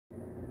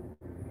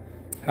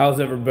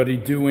How's everybody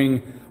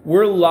doing?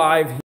 We're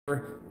live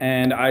here,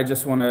 and I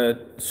just want to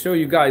show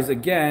you guys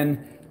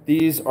again.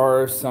 These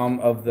are some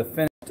of the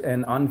finished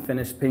and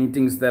unfinished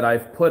paintings that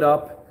I've put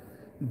up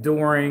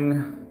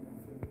during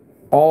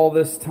all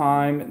this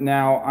time.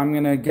 Now, I'm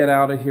going to get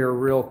out of here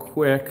real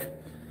quick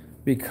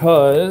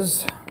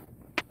because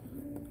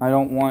I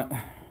don't want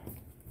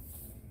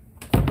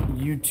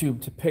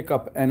YouTube to pick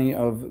up any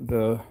of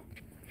the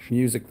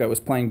music that was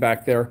playing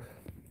back there.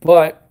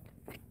 But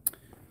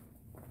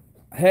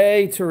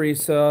hey,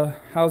 Teresa,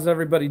 how's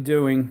everybody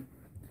doing?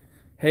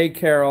 Hey,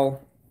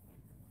 Carol.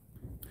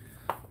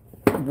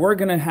 We're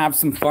going to have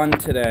some fun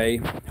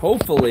today,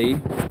 hopefully,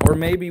 or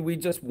maybe we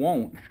just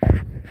won't.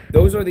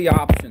 Those are the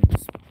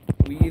options.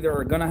 We either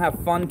are going to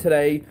have fun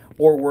today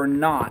or we're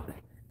not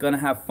going to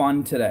have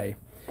fun today.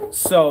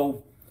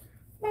 So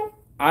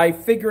I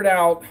figured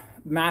out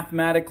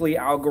mathematically,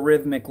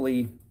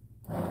 algorithmically,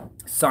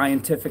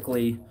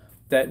 scientifically,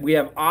 that we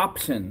have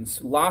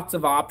options, lots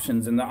of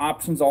options, and the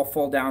options all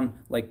fall down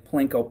like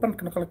Plinko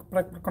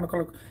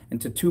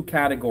into two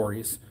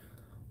categories.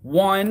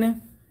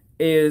 One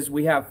is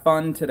we have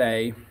fun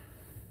today,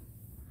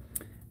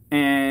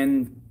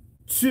 and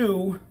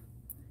two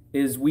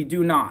is we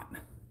do not.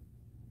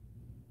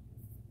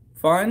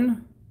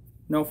 Fun,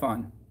 no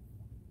fun.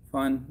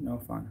 Fun, no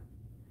fun.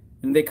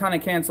 And they kind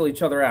of cancel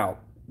each other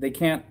out. They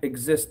can't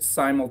exist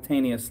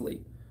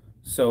simultaneously.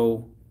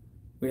 So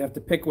we have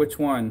to pick which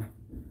one.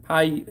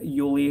 Hi,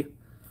 Yuli.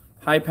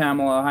 Hi,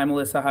 Pamela. Hi,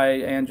 Melissa. Hi,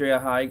 Andrea.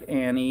 Hi,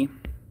 Annie.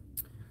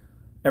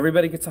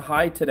 Everybody gets a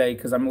hi today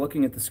because I'm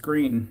looking at the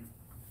screen.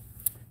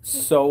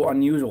 So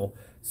unusual.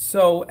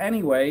 So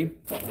anyway,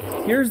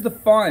 here's the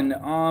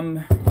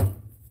fun.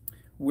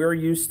 We're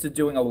used to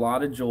doing a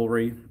lot of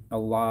jewelry, a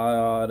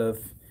lot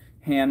of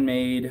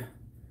handmade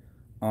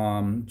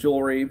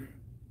jewelry.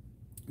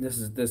 This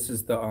is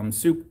the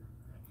soup.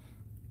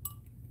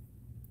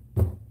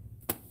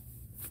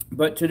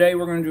 But today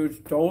we're going to do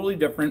totally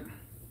different.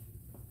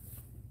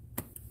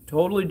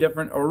 Totally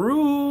different.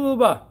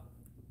 Aruba.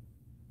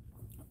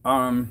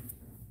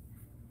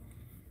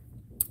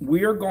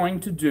 We are going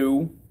to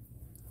do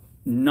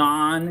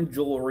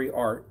non-jewelry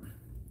art.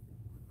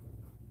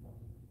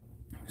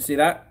 See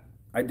that?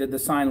 I did the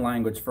sign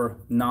language for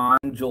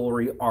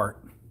non-jewelry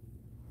art.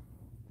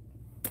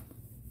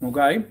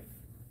 Okay?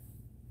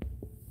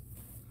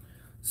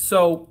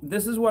 So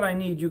this is what I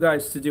need you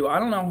guys to do. I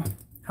don't know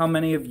how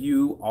many of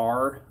you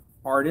are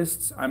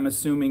artists. I'm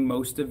assuming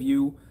most of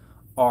you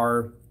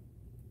are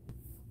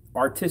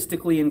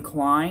artistically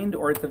inclined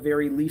or at the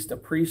very least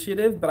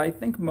appreciative, but I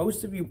think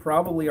most of you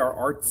probably are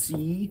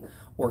artsy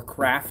or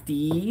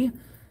crafty.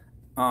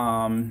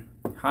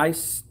 Hi,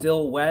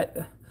 still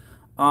wet.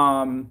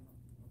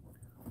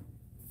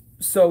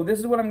 So this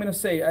is what I'm going to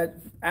say.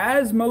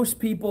 As most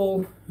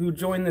people who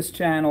join this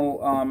channel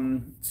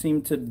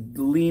seem to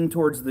lean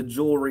towards the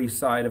jewelry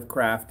side of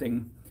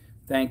crafting.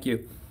 Thank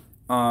you.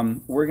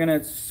 We're going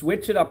to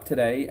switch it up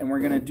today, and we're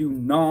going to do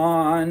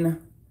non-jewelry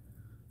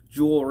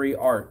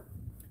art.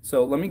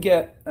 So let me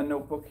get a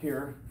notebook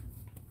here,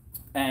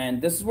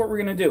 and this is what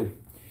we're going to do.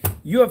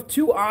 You have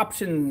two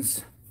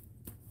options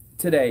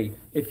today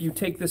if you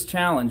take this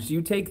challenge. Do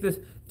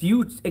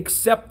you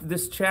accept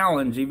this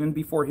challenge even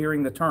before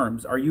hearing the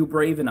terms? Are you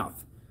brave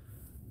enough?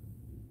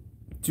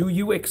 Do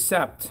you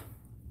accept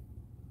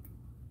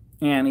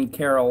Annie,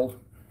 Carol,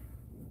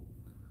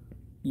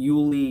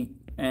 Yuli,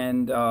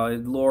 and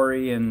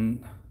Lori,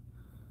 and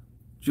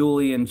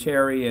Julie, and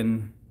Cherry,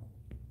 and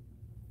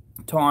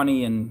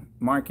Tawny, and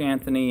Mark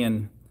Anthony,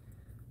 and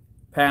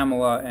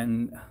Pamela,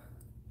 and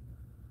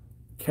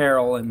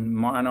Carol, and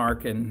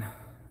Monarch, and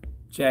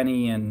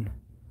Jenny, and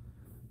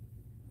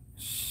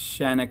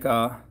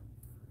Shanika,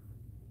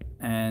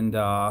 and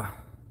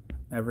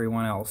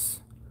everyone else?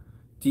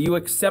 Do you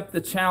accept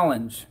the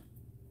challenge?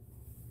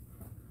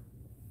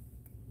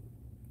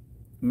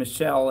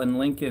 Michelle and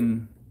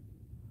Lincoln,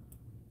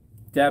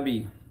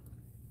 Debbie.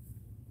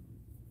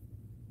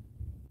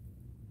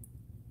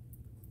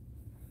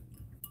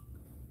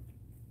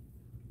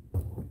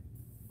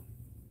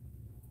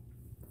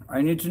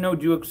 I need to know,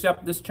 do you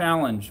accept this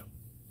challenge?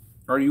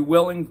 Are you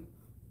willing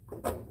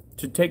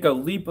to take a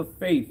leap of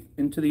faith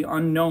into the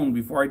unknown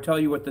before I tell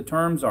you what the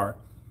terms are?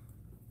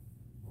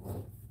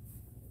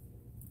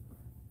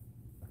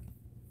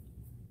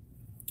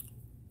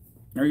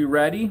 Are you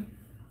ready?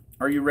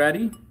 Are you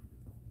ready?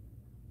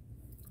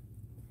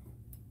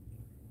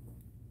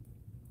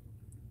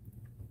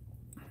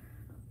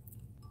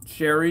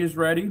 Sherry is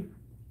ready.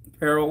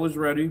 Carol is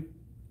ready.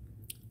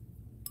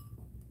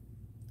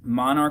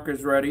 Monarch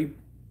is ready.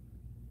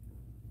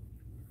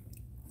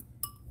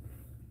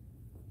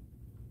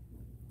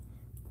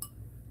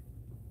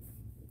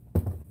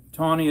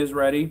 Tawny is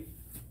ready.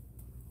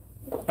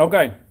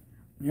 Okay,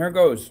 here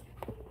goes.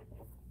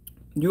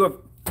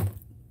 You've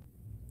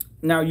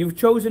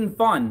chosen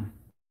fun.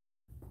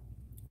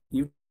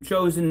 You've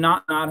chosen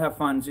not have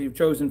fun, so you've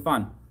chosen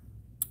fun.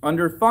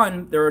 Under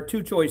fun, there are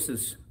two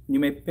choices. You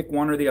may pick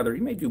one or the other.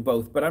 You may do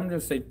both, but I'm going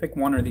to say pick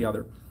one or the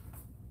other.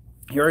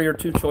 Here are your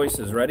two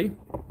choices. Ready?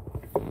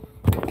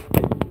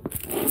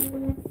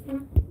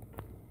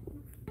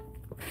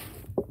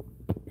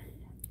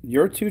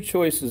 Your two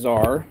choices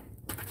are,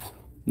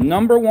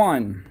 number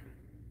one,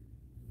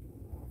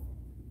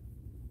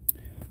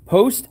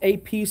 post a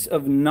piece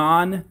of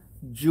non-jewelry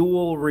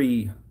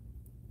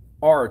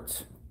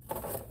art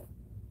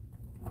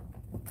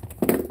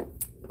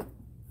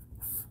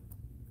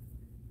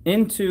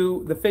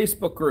into the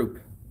Facebook group.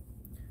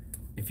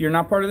 If you're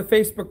not part of the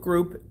Facebook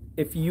group,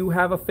 if you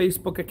have a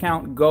Facebook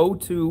account, go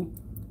to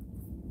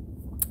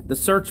the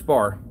search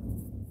bar.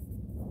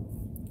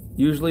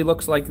 Usually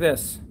looks like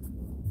this.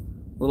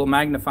 Little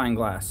magnifying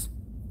glass.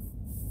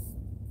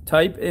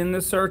 Type in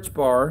the search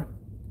bar,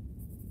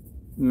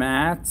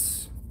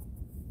 Matt's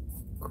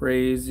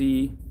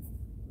Crazy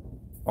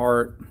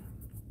Art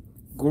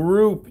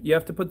Group. You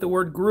have to put the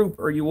word group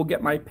or you will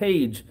get my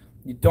page.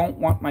 You don't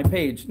want my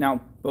page.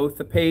 Now, both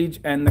the page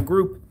and the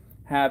group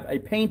have a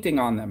painting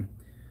on them.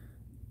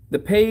 The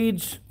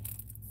page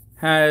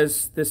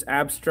has this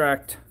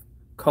abstract,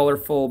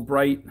 colorful,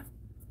 bright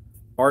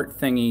art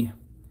thingy.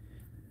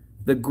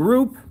 The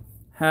group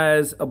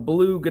has a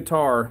blue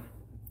guitar,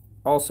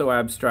 also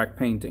abstract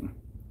painting.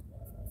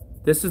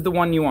 This is the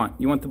one you want.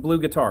 You want the blue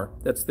guitar.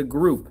 That's the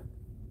group.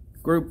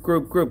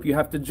 Group. You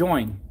have to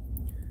join.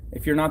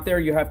 If you're not there,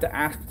 you have to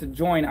ask to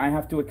join. I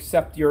have to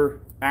accept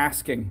your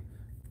asking.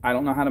 I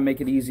don't know how to make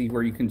it easy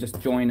where you can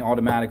just join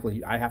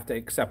automatically. I have to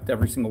accept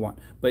every single one.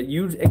 But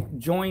you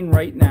join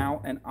right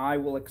now, and I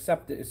will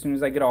accept it as soon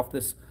as I get off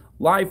this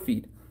live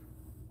feed.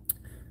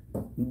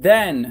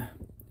 Then,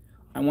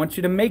 I want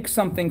you to make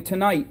something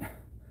tonight.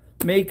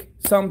 Make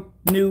some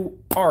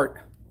new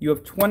art. You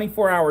have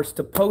 24 hours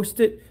to post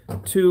it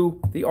to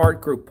the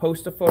art group.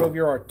 Post a photo of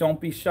your art. Don't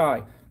be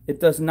shy. It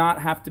does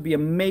not have to be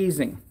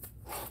amazing.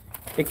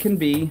 It can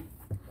be,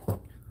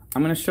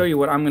 I'm going to show you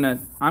what I'm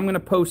going to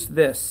post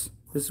this.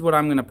 This is what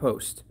I'm going to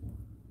post.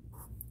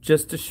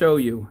 Just to show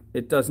you,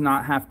 it does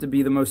not have to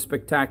be the most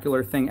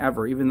spectacular thing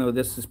ever, even though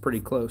this is pretty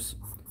close.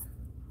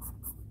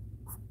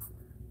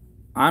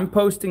 I'm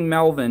posting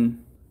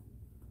Melvin,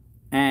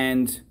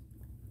 and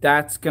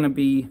that's going to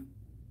be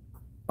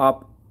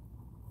up.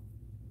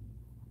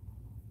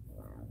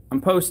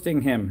 I'm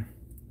posting him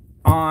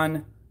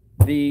on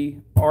the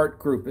art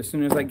group as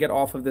soon as I get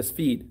off of this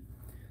feed.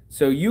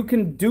 So you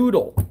can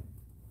doodle.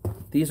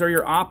 These are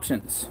your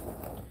options.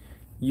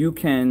 You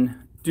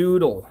can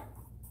doodle,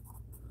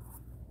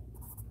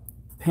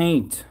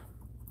 paint,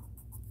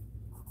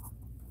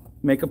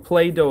 make a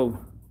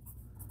Play-Doh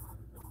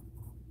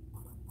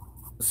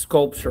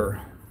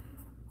sculpture,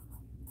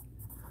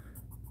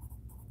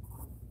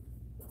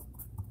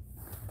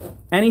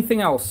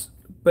 anything else,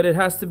 but it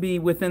has to be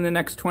within the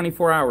next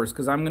 24 hours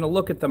because I'm going to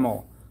look at them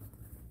all.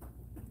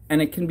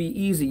 And it can be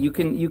easy. You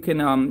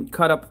can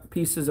cut up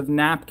pieces of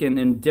napkin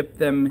and dip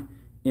them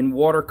in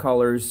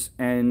watercolors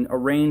and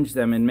arrange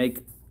them and make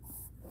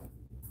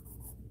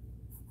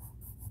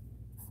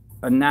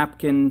a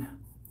napkin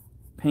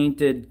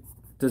painted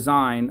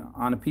design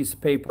on a piece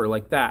of paper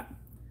like that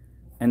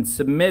and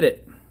submit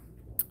it.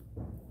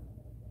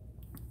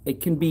 It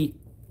can be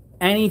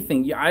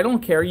anything. I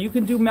don't care. You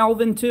can do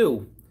Melvin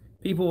too.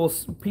 People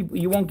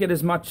you won't get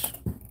as much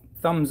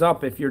thumbs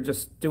up if you're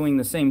just doing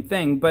the same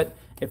thing, but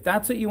if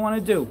that's what you want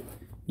to do,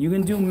 you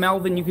can do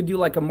Melvin. You could do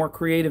like a more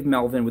creative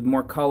Melvin with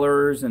more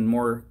colors and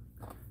more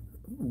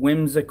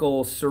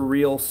whimsical,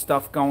 surreal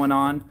stuff going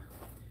on.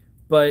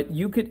 But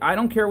you could, I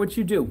don't care what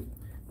you do.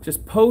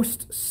 Just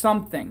post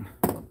something.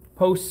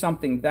 Post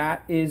something.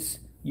 That is,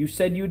 you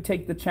said you would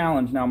take the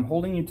challenge. Now I'm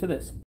holding you to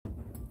this.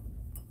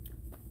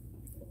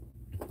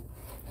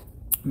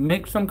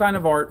 Make some kind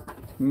of art,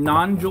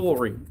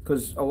 non-jewelry,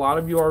 because a lot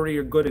of you already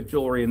are good at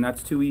jewelry and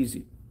that's too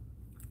easy.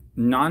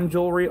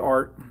 Non-jewelry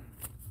art.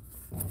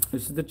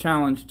 This is the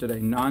challenge today.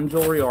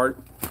 Non-jewelry art.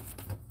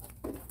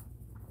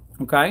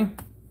 Okay?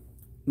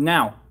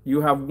 Now,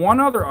 you have one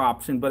other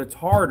option, but it's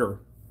harder.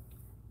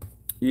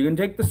 You can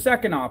take the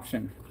second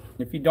option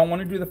if you don't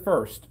want to do the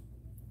first.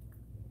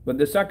 But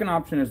the second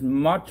option is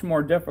much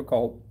more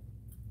difficult.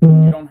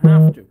 You don't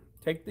have to.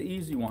 Take the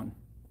easy one.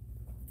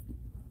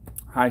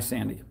 Hi,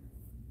 Sandy.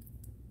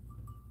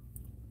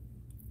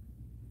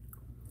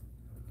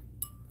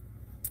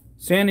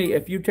 Sandy,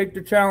 if you take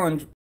the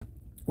challenge,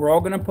 we're all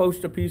going to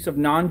post a piece of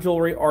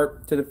non-jewelry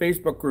art to the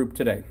Facebook group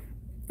today.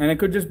 And it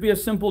could just be a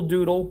simple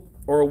doodle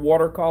or a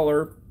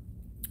watercolor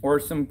or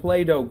some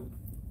Play-Doh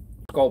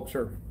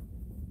sculpture.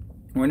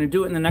 We're going to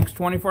do it in the next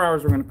 24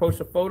 hours. We're going to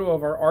post a photo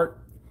of our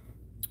art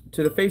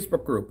to the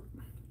Facebook group.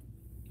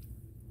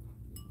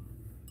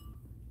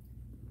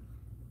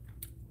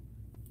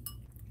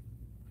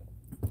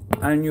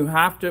 And you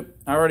have to,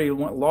 I already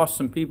lost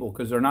some people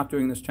because they're not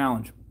doing this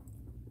challenge.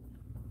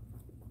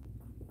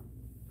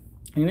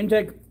 You can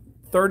take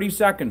 30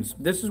 seconds.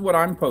 This is what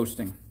I'm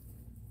posting.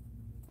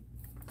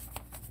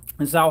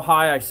 This is how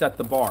high I set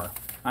the bar.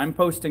 I'm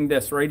posting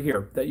this right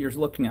here that you're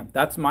looking at.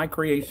 That's my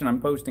creation.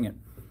 I'm posting it.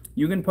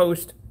 You can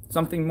post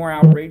something more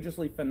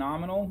outrageously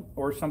phenomenal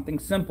or something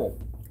simple.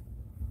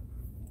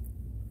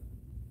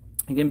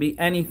 It can be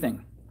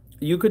anything.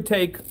 You could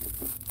take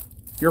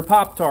your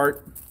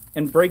Pop-Tart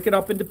and break it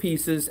up into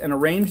pieces and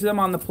arrange them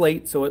on the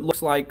plate so it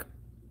looks like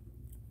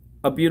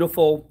a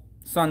beautiful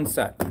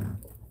sunset.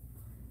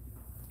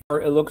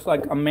 Or it looks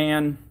like a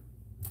man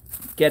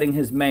getting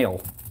his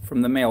mail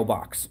from the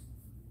mailbox.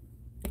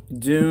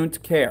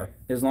 Don't care.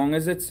 As long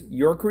as it's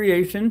your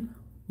creation,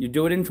 you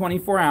do it in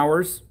 24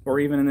 hours or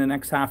even in the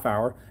next half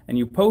hour, and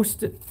you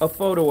post a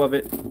photo of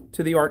it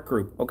to the art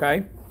group,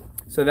 okay?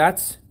 So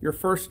that's your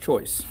first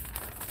choice.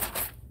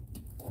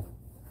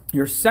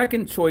 Your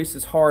second choice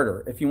is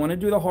harder. If you want to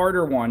do the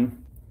harder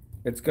one,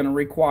 it's going to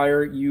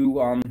require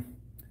you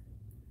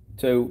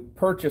to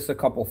purchase a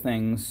couple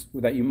things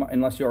that you,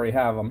 unless you already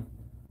have them.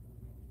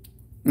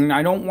 And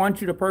I don't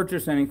want you to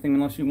purchase anything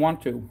unless you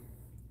want to.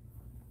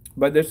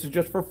 But this is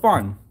just for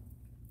fun.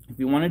 If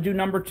you want to do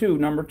number two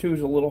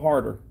is a little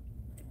harder.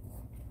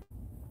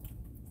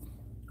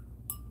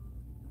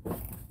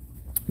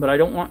 But I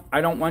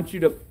don't want you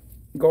to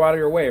go out of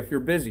your way if you're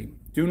busy.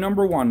 Do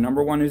number one.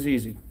 Number one is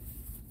easy.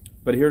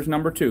 But here's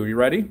number two. You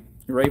ready?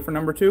 You ready for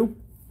number two?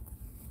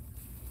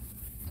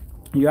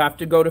 You have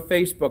to go to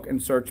Facebook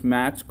and search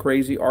Matt's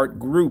Crazy Art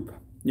Group.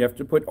 You have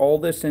to put all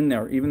this in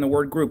there, even the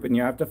word group, and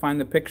you have to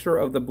find the picture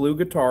of the blue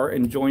guitar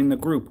and join the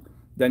group.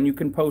 Then you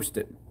can post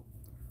it.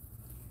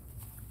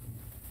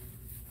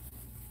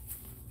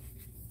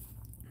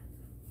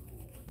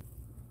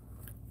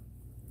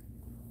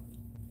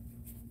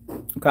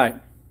 Okay.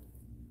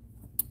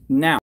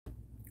 Now,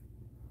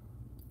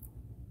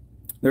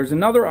 there's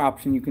another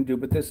option you can do,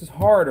 but this is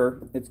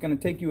harder. It's going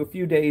to take you a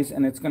few days,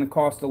 and it's going to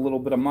cost a little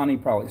bit of money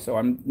probably. So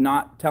I'm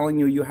not telling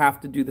you you have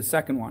to do the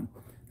second one.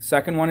 The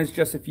second one is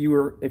just if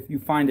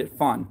you find it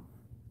fun.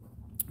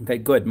 Okay,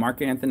 good.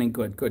 Mark Anthony,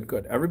 good, good,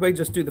 good. Everybody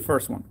just do the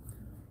first one.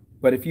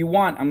 But if you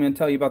want, I'm going to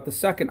tell you about the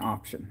second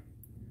option.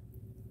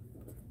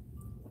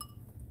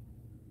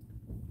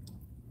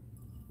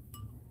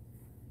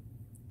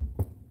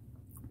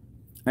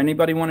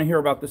 Anybody want to hear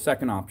about the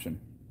second option?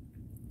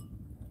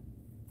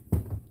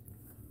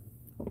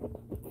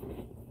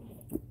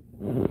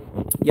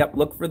 Yep,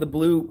 look for the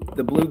blue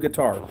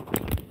guitar.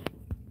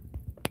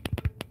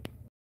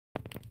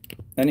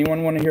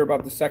 Anyone want to hear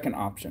about the second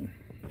option?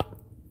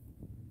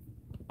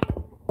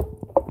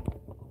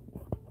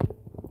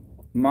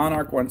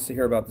 Monarch wants to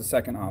hear about the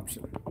second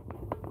option.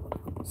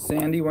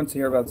 Sandy wants to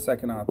hear about the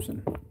second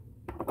option.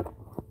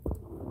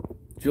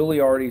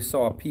 Julie already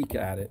saw a peek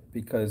at it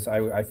because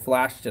I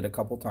flashed it a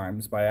couple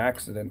times by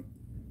accident.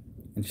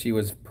 And she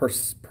was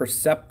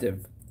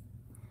perceptive.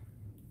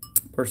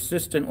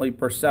 Persistently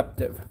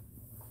perceptive.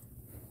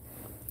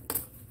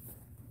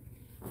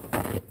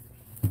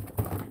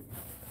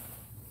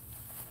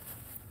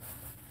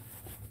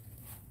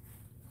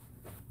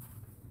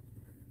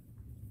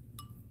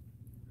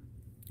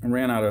 I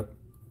ran out of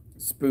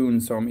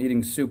spoons, so I'm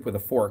eating soup with a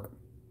fork.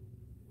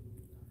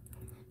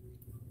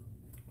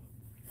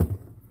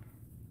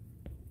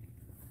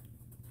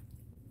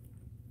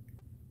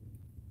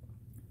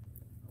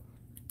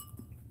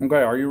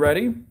 Okay, are you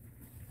ready?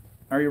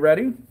 Are you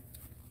ready?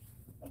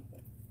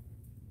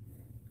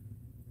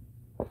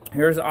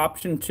 Here's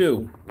option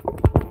two.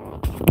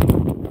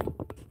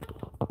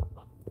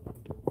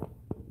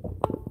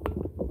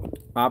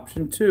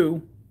 Option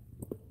two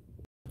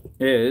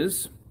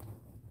is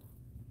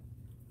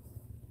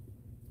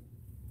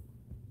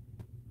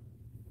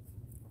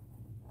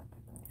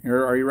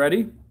here. Are you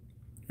ready?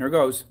 Here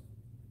goes.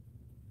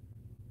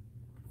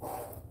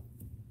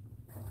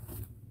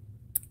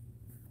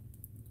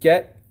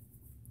 Get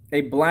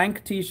a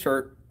blank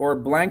t-shirt or a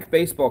blank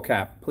baseball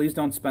cap. Please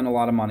don't spend a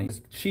lot of money.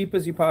 As cheap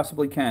as you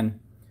possibly can.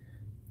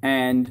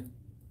 And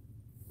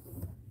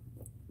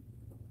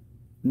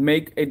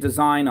make a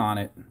design on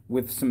it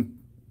with some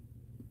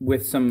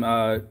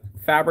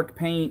fabric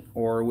paint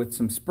or with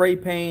some spray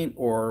paint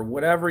or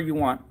whatever you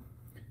want.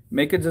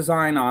 Make a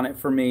design on it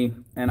for me,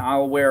 and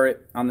I'll wear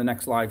it on the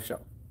next live show.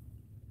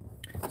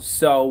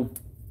 So,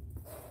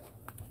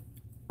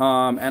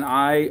 and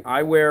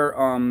I wear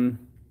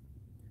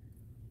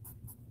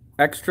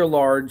extra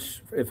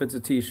large if it's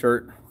a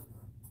t-shirt.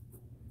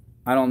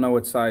 I don't know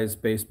what size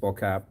baseball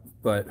cap,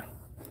 but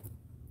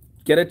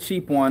get a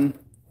cheap one.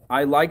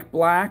 I like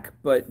black,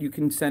 but you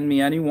can send me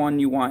any one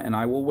you want, and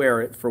I will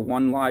wear it for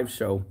one live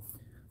show.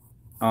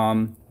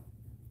 And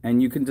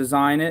you can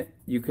design it.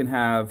 You can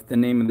have the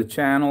name of the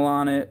channel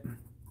on it.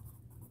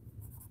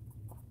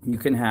 You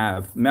can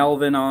have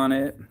Melvin on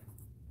it.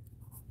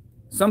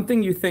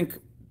 Something you think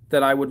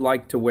that I would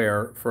like to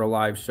wear for a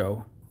live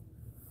show.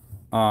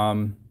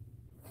 But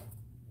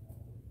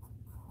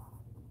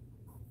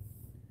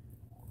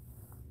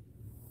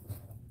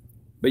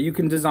you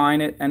can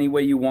design it any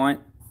way you want.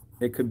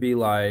 It could be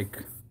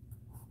like,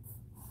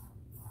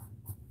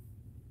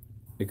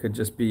 it could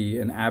just be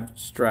an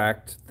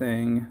abstract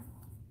thing.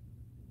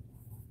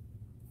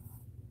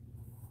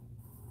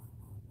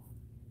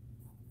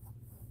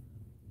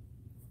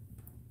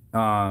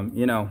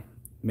 You know,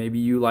 maybe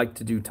you like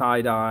to do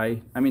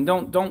tie-dye. I mean,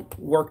 don't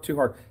work too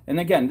hard. And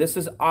again, this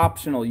is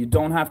optional. You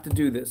don't have to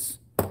do this.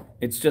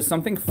 It's just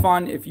something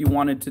fun if you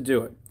wanted to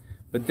do it.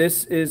 But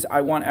this is,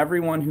 I want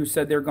everyone who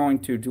said they're going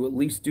to at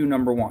least do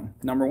number one.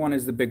 Number one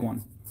is the big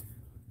one.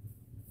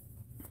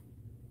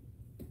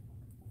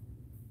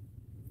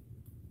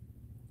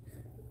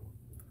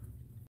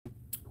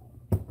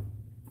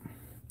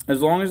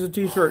 As long as the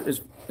t-shirt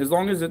is, as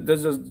long as it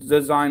does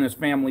design is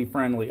family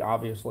friendly,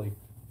 obviously.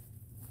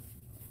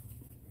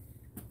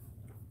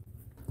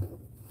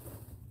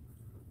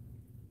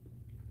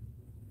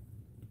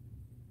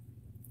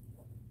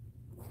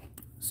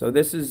 So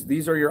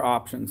these are your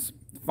options.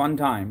 Fun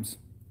times.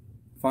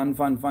 Fun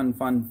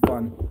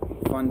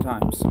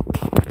times.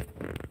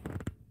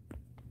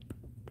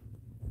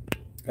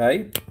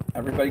 Okay,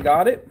 everybody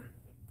got it?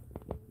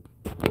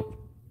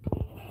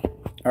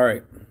 All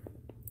right.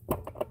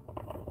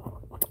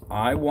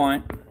 I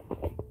want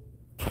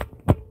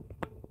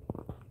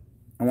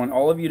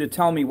all of you to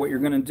tell me what you're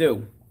going to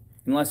do.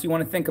 Unless you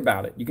want to think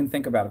about it. You can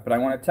think about it, but I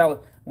want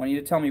you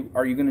to tell me,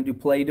 are you going to do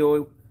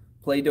Play-Doh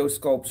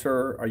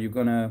sculpture? Are you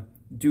going to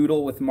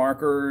doodle with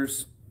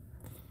markers?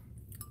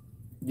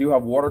 Do you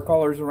have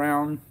watercolors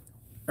around?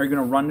 Are you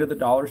going to run to the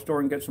dollar store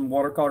and get some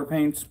watercolor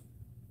paints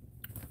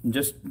and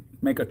just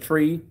make a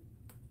tree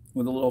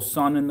with a little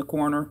sun in the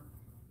corner?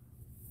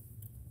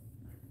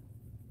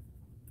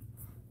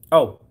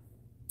 Oh,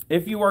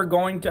 if you are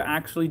going to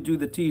actually do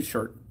the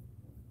t-shirt,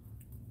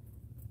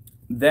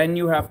 then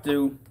you have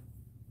to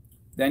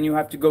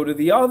go to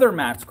the other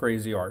Matt's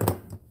Crazy Art,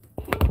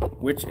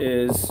 which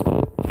is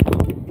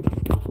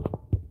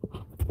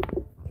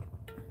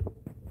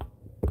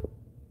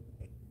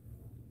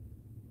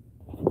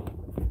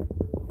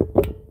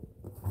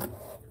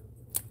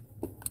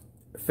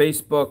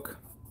Facebook.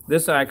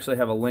 This I actually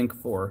have a link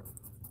for.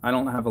 I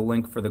don't have a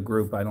link for the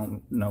group. I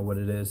don't know what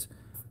it is.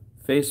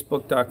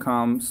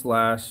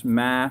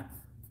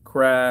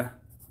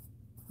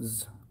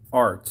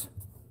 Facebook.com/macrazart.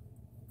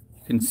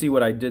 You can see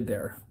what I did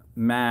there.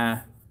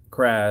 Macrazart.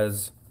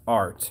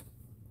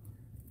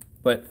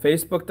 But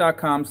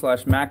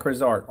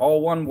Facebook.com/macrazart.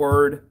 All one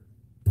word.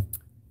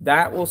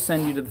 That will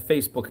send you to the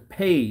Facebook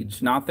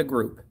page, not the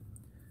group.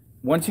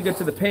 Once you get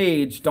to the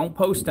page, don't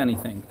post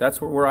anything. That's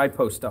where I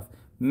post stuff.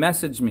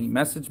 Message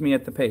me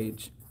at the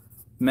page.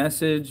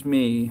 Message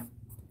me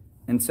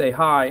and say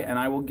hi, and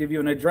I will give you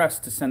an address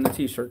to send the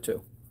t-shirt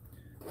to.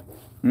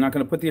 I'm not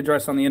going to put the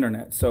address on the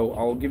internet, so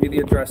I'll give you the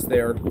address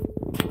there.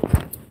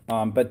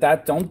 But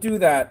don't do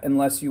that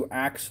unless you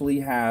actually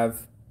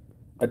have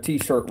a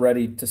t-shirt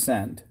ready to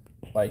send.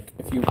 Like,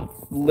 if you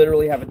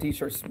literally have a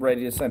t-shirt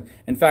ready to send.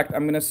 In fact,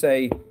 I'm going to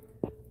say,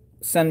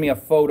 send me a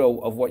photo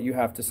of what you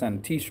have to send,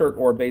 a t-shirt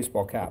or a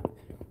baseball cap.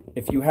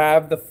 If you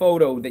have the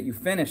photo that you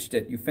finished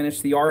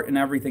the art and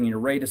everything, and you're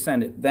ready to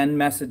send it, then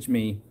message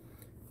me,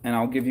 and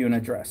I'll give you an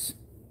address.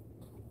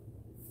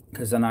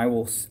 Because then I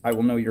will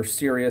know you're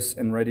serious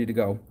and ready to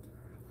go.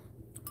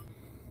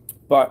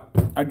 But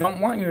I don't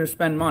want you to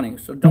spend money,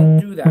 so don't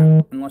do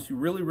that unless you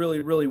really,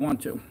 really, really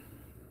want to.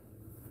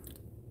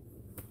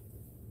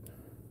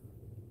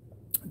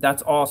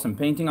 That's awesome.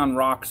 Painting on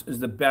rocks is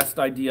the best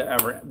idea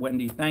ever,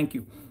 Wendy. Thank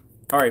you.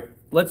 All right,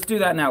 let's do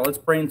that now. Let's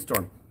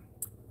brainstorm.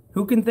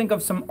 Who can think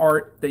of some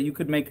art that you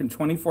could make in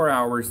 24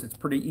 hours that's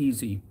pretty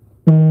easy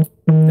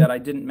that I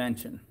didn't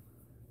mention?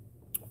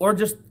 Or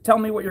just tell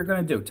me what you're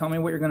going to do. Tell me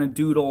what you're going to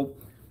doodle,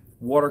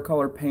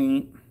 watercolor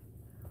paint,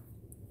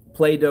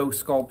 Play-Doh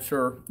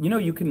sculpture. You know,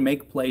 you can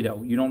make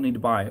Play-Doh. You don't need to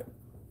buy it.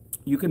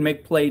 You can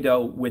make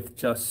Play-Doh with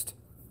just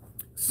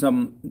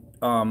some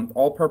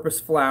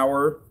all-purpose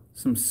flour,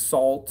 some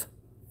salt,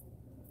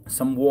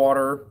 some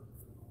water,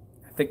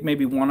 I think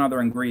maybe one other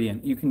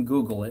ingredient. You can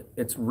Google it.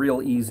 It's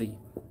real easy.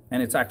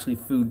 And it's actually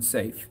food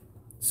safe.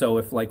 So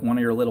if like one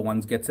of your little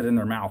ones gets it in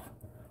their mouth,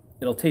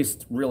 it'll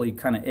taste really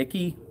kind of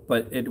icky,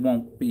 but it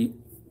won't be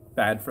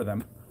bad for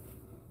them.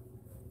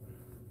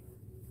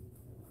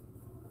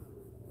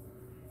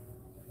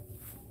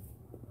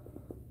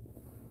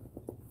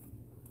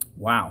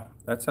 Wow,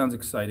 that sounds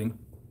exciting.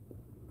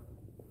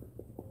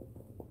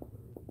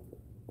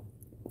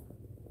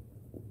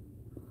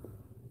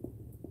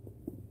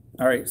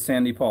 All right,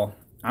 Sandy Paul.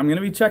 I'm going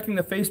to be checking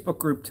the Facebook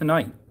group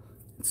tonight.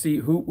 See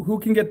who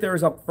can get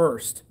theirs up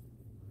first.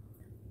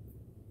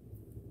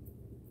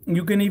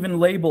 You can even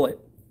label it.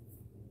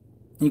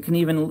 You can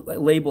even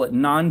label it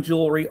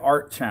non-jewelry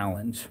art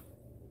challenge.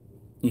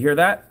 You hear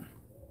that?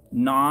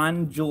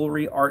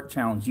 Non-jewelry art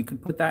challenge. You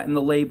could put that in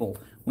the label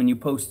when you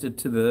post it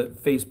to the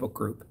Facebook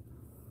group.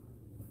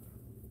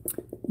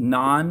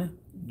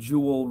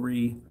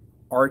 Non-jewelry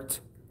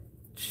art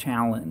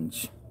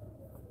challenge.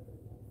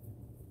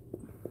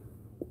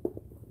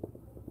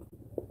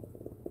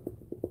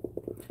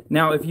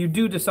 Now, if you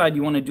do decide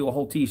you want to do a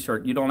whole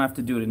t-shirt, you don't have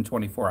to do it in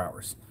 24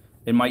 hours.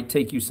 It might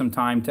take you some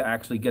time to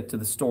actually get to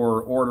the store,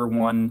 order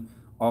one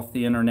off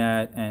the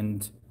internet,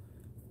 and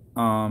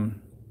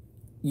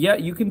yeah,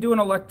 you can do an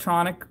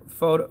electronic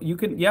photo. You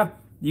can do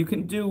you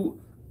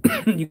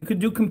could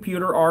do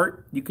computer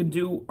art. You could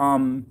do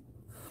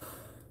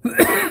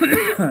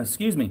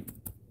excuse me.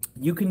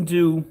 You can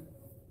do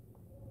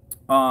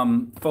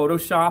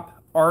Photoshop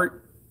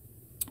art.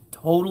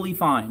 Totally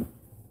fine.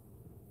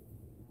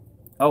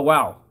 Oh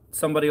wow.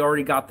 Somebody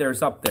already got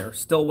theirs up there.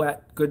 Still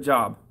wet. Good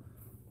job.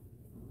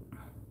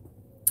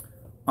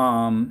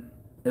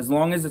 As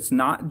long as it's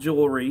not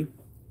then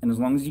as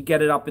long as you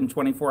get it up in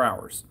 24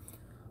 hours,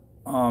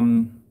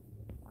 then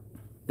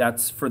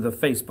That's for the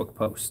Facebook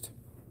post.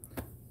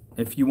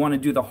 If you want to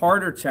do the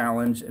harder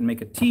challenge and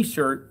make a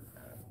t-shirt,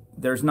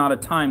 there's not a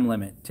time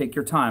limit. Take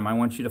your time. I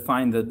want you to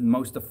find the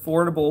most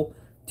affordable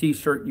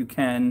t-shirt you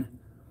can.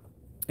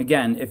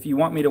 Again, if you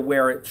want me to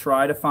wear it,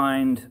 try to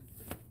find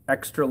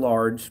extra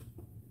large.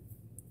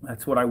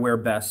 That's what I wear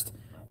best.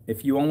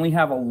 If you only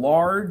have a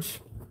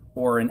large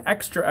or an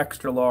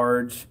extra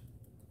large,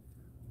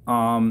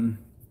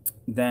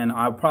 then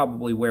I'll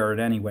probably wear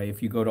it anyway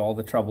if you go to all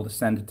the trouble to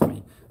send it to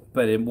me.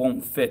 But it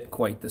won't fit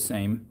quite the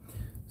same.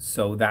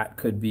 So that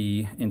could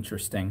be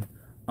interesting.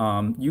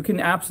 You can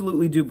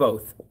absolutely do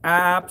both.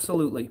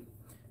 Absolutely.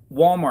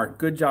 Walmart,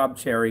 good job,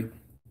 Cherry.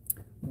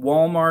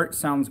 Walmart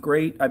sounds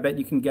great. I bet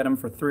you can get them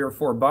for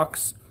 $3 or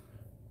 $4.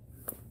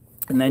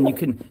 And then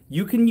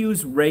you can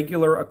use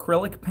regular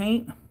acrylic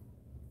paint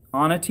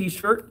on a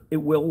t-shirt.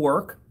 It will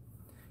work.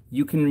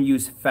 You can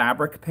use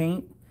fabric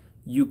paint.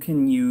 You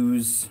can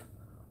use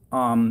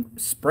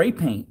spray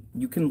paint.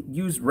 You can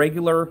use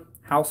regular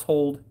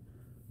household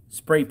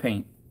spray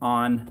paint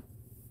on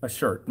a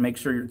shirt. Make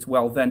sure it's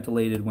well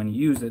ventilated when you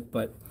use it,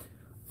 but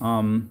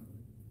all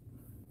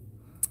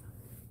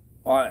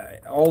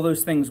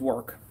those things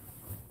work.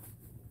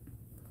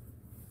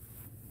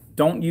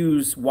 Don't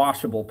use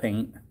washable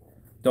paint.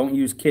 Don't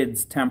use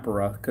kids'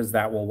 tempera because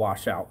that will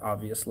wash out,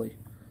 obviously.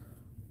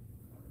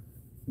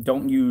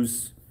 Don't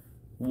use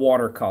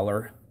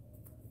watercolor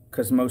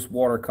because most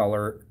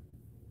watercolor,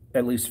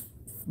 at least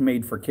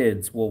made for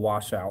kids, will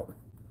wash out.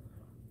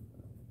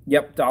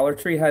 Yep, Dollar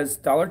Tree has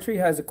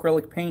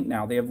acrylic paint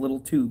now. They have little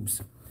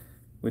tubes,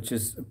 which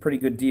is a pretty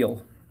good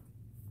deal.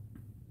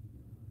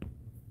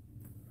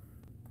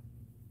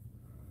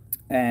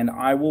 And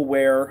I will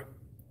wear,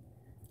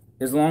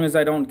 as long as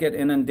I don't get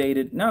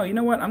inundated. No, you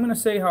know what? I'm going to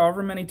say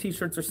however many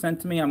t-shirts are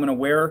sent to me, I'm going to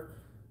wear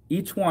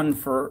each one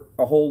for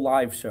a whole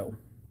live show.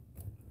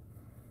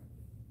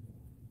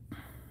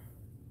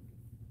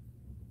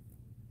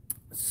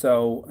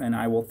 So, and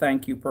I will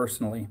thank you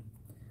personally.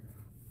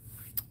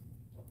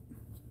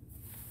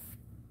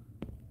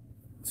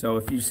 So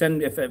if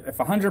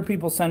 100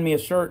 people send me a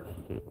shirt,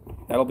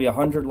 that'll be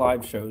 100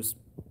 live shows.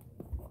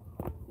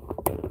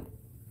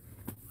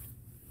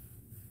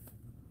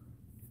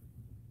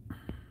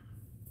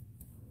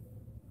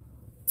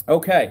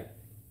 Okay.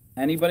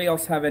 Anybody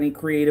else have any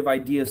creative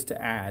ideas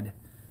to add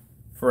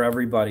for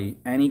everybody?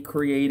 Any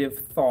creative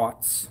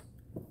thoughts?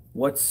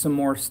 What's some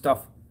more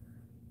stuff?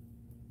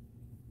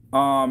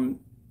 Yeah,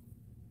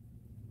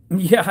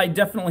 I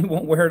definitely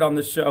won't wear it on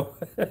the show.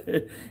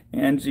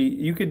 Angie,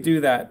 you could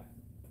do that.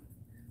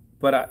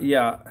 But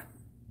yeah.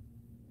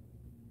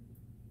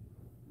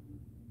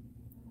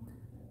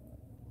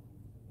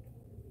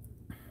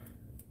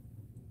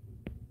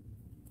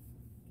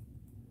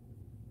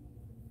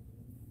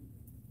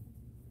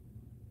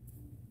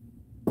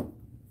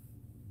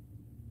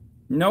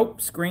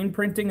 Nope, screen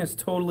printing is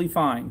totally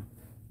fine.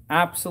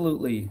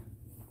 Absolutely.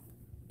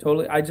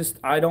 Totally. I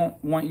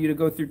don't want you to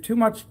go through too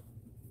much.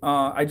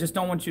 I just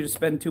don't want you to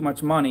spend too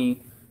much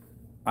money.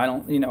 I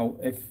don't,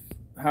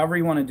 however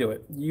you want to do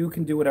it, you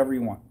can do whatever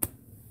you want.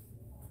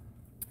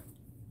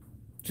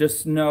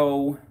 Just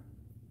know.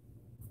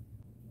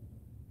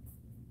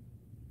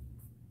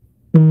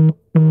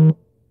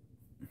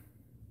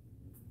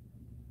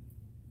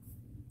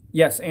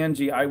 Yes,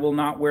 Angie, I will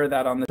not wear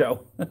that on the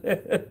show.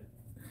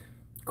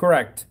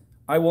 Correct.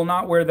 I will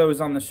not wear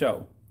those on the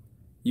show.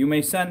 You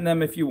may send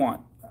them if you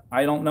want.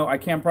 I don't know. I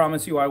can't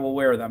promise you I will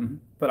wear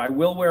them, but I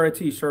will wear a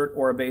t-shirt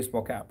or a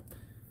baseball cap.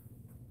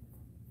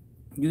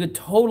 You could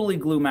totally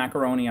glue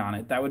macaroni on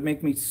it. That would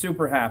make me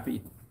super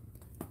happy.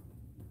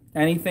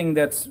 Anything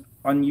that's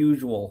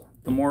unusual,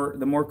 the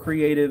more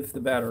creative, the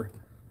better.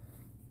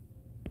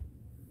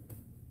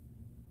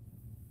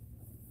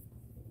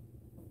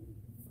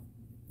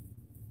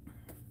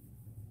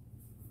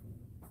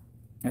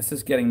 This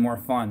is getting more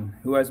fun.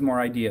 Who has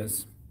more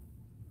ideas?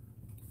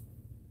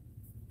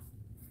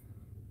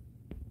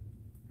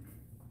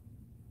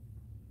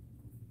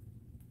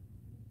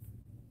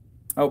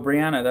 Oh,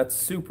 Brianna, that's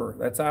super.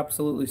 That's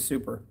absolutely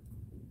super.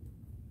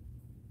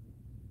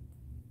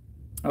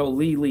 Oh,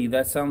 Lee,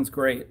 that sounds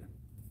great.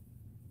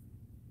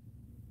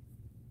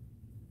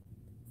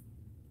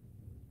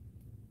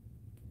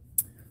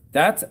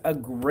 That's a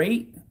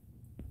great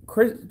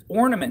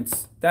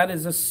ornaments. That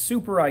is a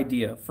super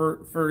idea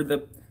for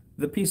the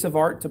piece of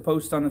art to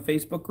post on the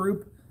Facebook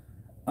group.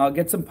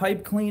 Get some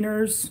pipe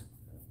cleaners,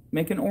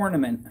 make an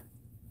ornament.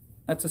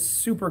 That's a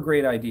super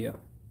great idea.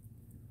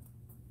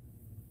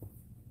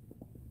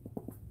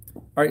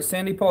 All right,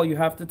 Sandy Paul, you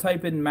have to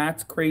type in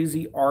Matt's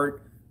Crazy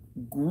Art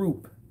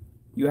Group.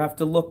 You have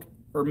to look,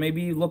 or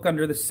maybe look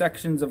under the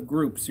sections of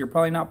groups. You're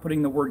probably not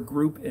putting the word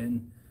group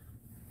in.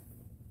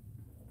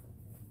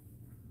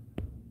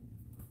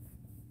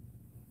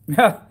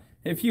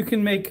 If you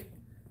can make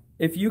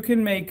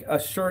a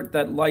shirt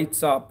that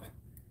lights up,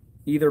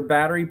 either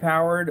battery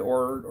powered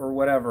or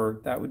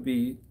whatever, that would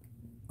be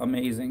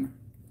amazing.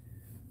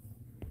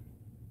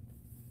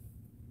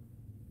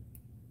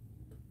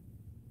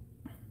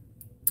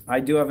 I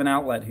do have an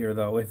outlet here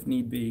though, if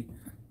need be.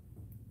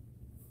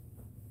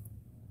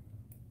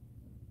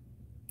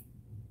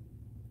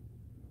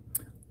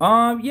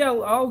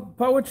 Yeah,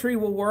 poetry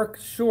will work,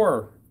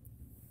 sure.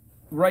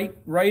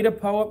 Write a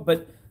poem,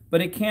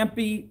 but it can't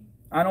be.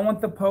 I don't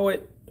want the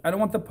poet. I don't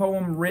want the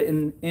poem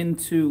written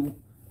into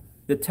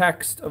the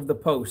text of the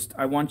post.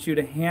 I want you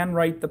to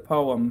handwrite the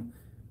poem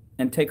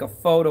and take a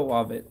photo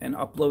of it and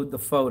upload the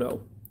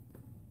photo.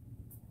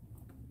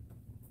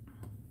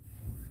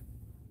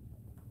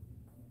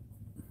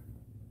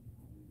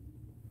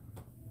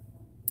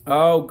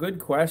 Oh, good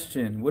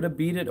question. Would a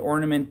beaded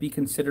ornament be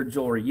considered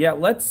jewelry? Yeah,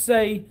 let's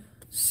say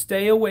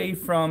stay away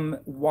from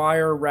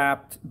wire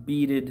wrapped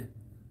beaded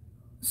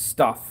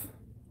stuff.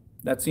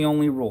 That's the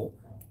only rule.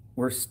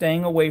 We're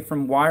staying away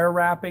from wire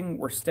wrapping.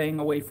 We're staying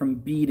away from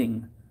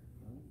beading.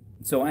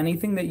 So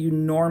anything that you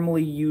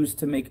normally use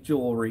to make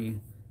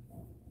jewelry,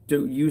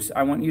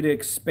 I want you to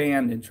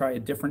expand and try a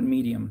different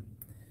medium.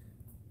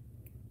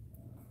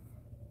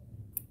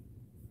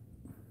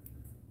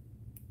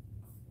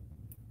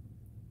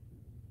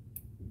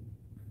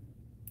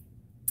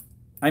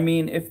 I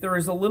mean, if there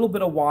is a little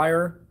bit of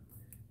wire,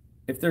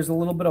 if there's a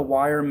little bit of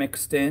wire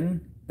mixed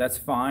in, that's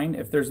fine.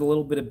 If there's a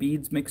little bit of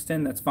beads mixed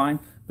in, that's fine.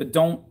 But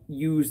don't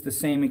use the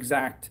same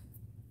exact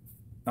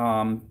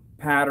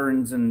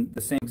patterns and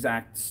the same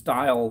exact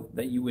style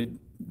that you would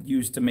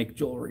use to make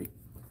jewelry.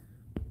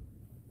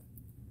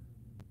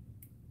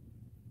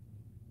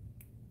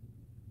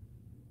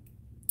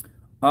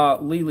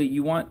 Lily,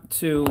 you want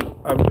to,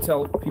 I would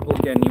tell people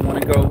again, you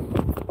want to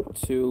go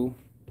to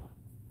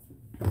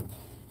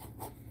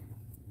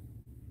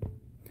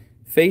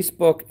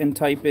Facebook and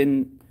type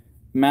in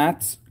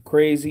Matt's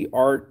Crazy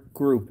Art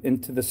Group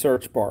into the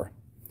search bar.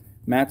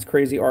 Matt's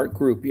Crazy Art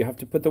Group. You have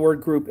to put the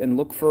word group and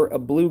look for a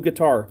blue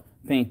guitar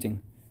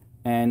painting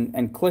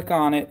and click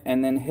on it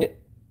and then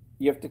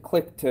you have to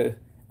click to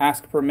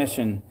ask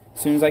permission.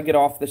 As soon as I get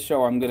off the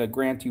show, I'm going to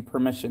grant you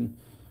permission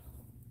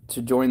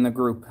to join the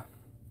group.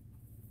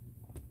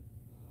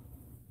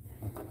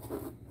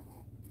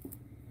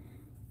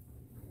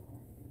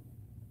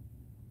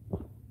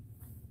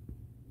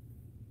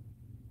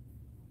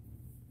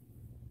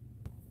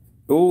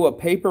 Ooh, a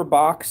paper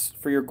box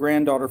for your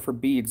granddaughter for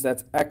beads.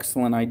 That's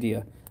excellent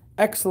idea.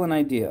 Excellent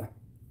idea.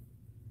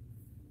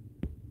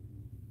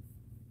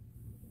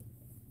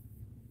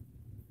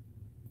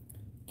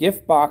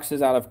 Gift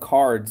boxes out of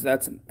cards.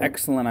 That's an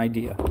excellent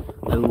idea.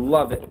 I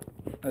love it.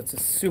 That's a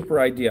super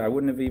idea. I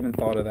wouldn't have even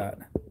thought of that.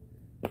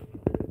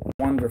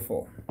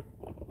 Wonderful.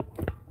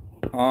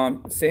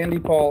 Sandy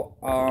Paul,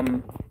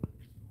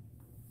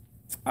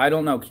 I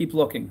don't know. Keep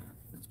looking.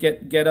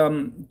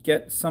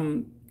 Get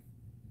some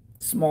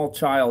small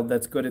child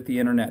that's good at the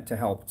internet to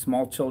help.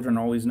 Small children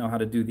always know how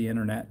to do the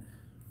internet.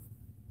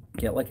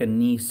 Get like a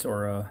niece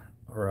or a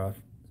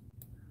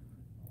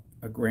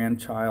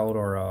grandchild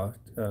or a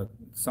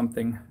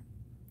something.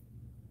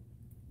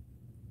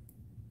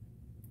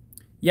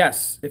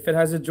 Yes, if it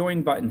has a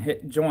join button,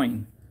 hit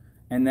join,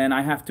 and then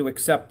I have to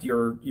accept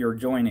your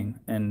joining,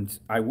 and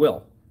I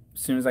will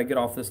as soon as I get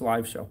off this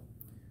live show.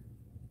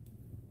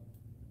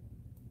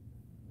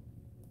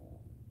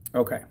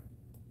 Okay.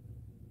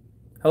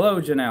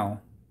 Hello, Janelle.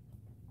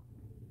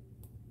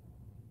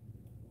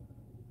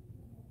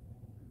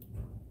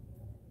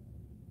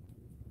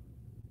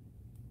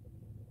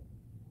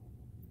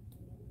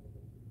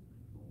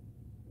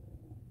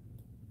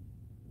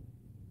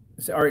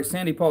 All right,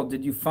 Sandy Paul,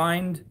 did you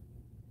find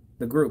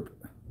the group?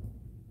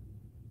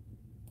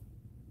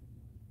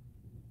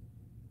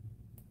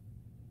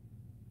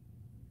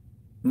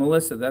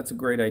 Melissa, that's a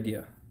great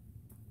idea.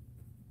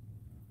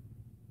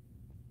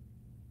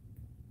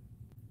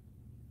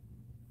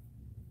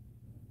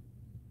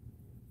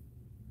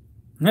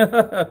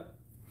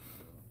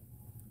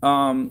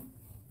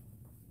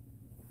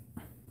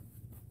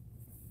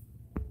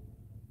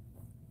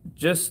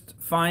 Just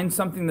find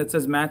something that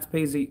says Matt's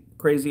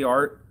Crazy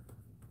Art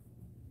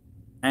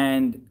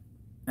and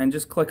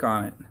just click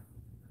on it.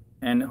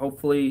 And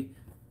hopefully,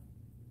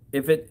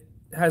 if it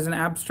has an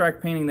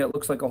abstract painting that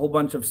looks like a whole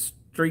bunch of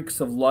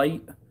streaks of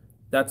light,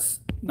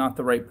 that's not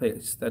the right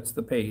place. That's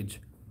the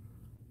page.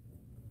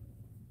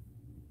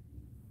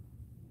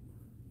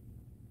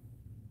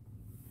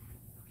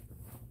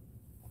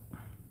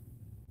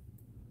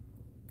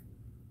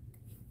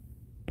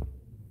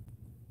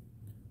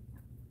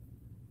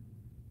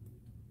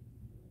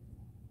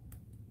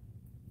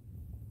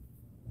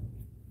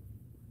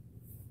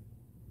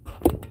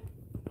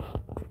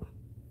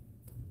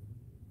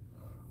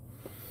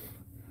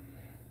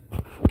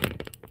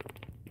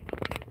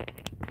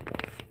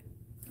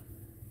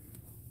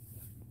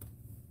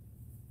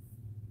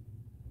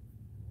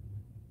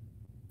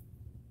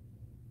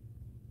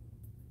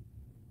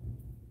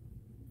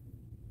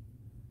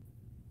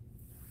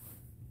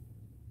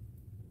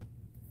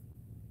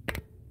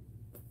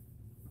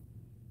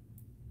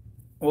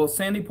 Well,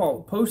 Sandy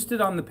Paul, post it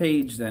on the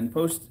page then.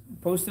 Post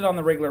it on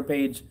the regular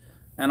page,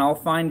 and I'll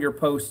find your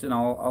post and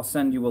I'll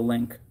send you a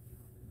link.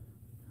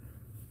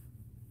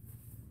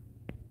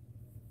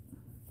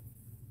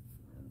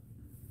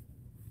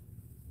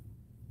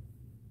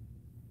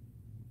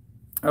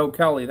 Oh,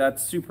 Kelly,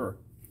 that's super.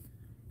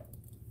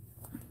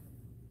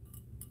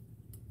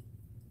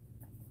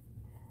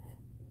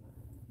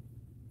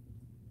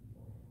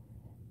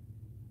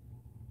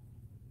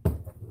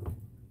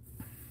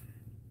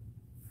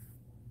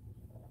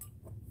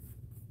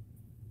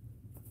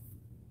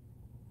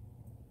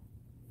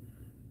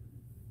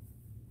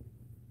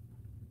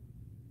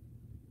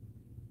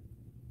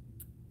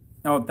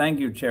 Oh, thank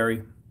you,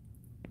 Cherry.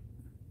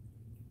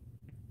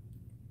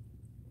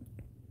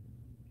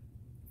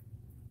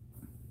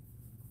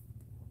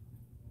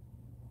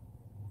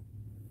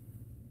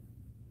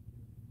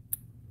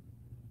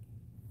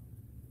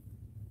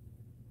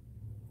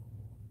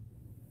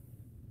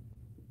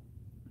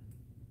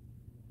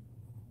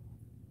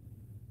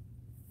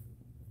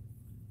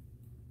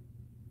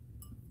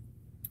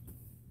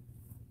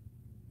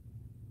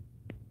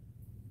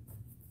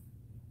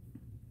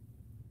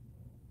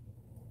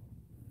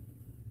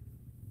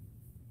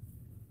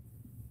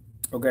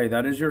 Okay,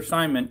 that is your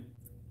assignment.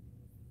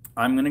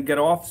 I'm going to get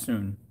off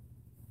soon.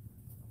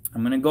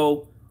 I'm going to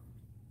go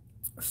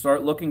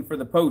start looking for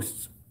the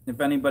posts.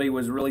 If anybody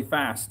was really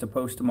fast to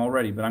post them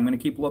already, but I'm going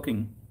to keep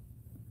looking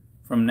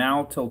from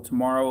now till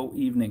tomorrow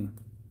evening.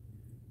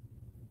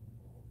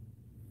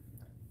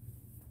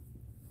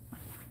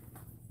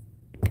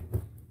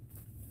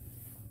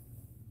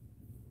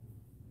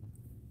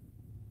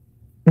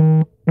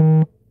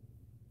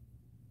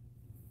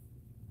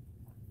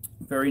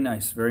 Very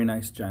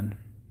nice, Jen.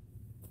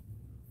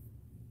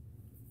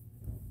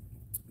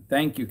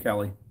 Thank you,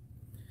 Kelly.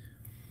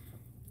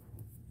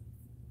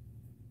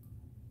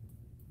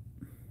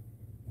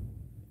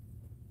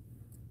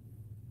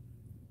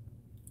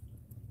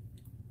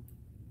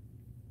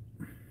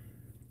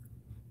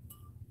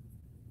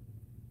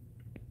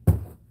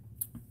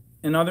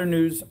 In other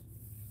news,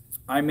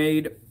 I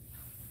made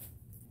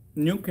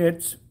new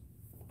kits.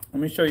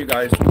 Let me show you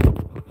guys.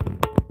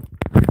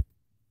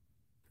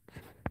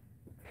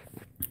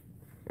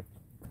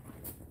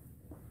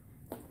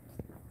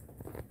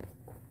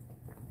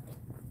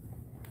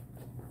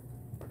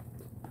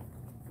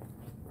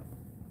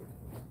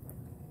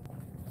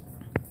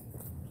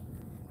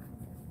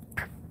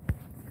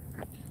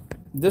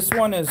 This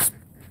one is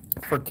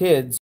for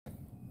kids.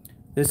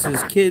 This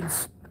is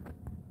kids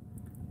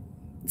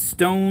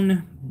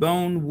stone,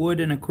 bone, wood,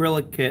 and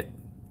acrylic kit.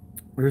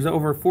 There's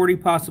over 40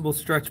 possible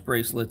stretch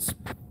bracelets.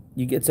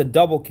 It's a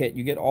double kit.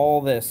 You get all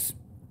this,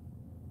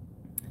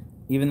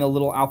 even the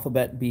little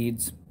alphabet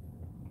beads.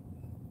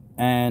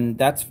 And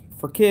that's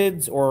for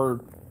kids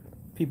or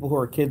people who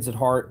are kids at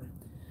heart.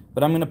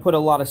 But I'm going to put a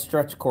lot of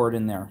stretch cord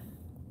in there.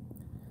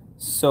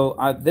 So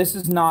this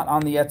is not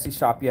on the Etsy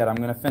shop yet. I'm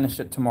going to finish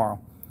it tomorrow.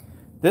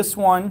 This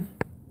one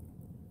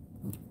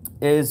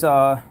is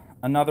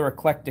another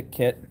eclectic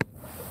kit.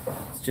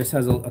 It just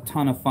has a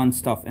ton of fun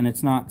stuff, and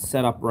it's not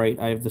set up right.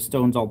 I have the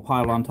stones all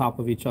piled on top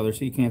of each other,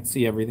 so you can't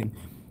see everything.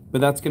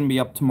 But that's going to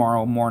be up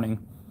tomorrow morning.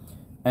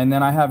 And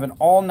then I have an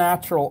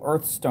all-natural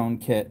earthstone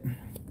kit,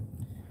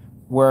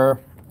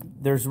 where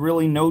there's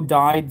really no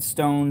dyed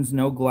stones,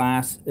 no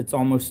glass. It's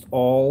almost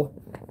all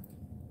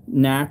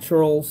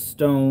natural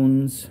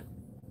stones,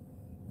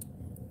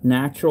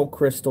 natural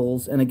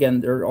crystals, and again,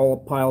 they're all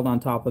piled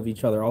on top of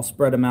each other. I'll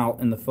spread them out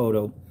in the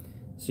photo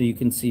so you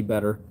can see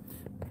better.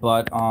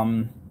 But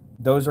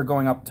those are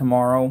going up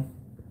tomorrow.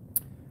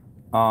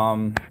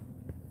 And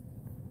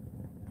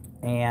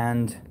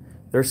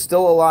there's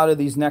still a lot of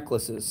these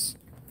necklaces.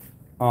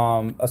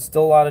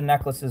 Still a lot of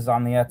necklaces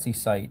on the Etsy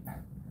site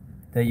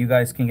that you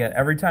guys can get.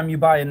 Every time you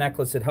buy a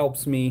necklace, it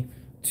helps me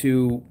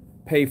to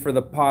pay for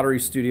the pottery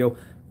studio.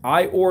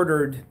 I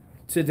ordered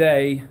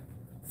today,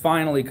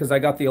 finally, because I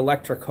got the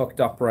electric hooked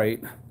up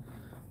right.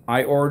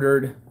 I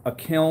ordered a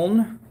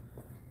kiln,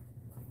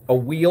 a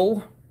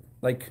wheel,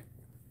 like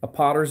a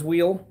potter's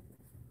wheel,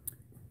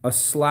 a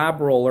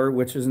slab roller,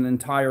 which is an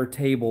entire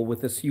table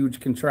with this huge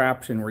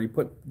contraption where you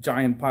put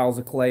giant piles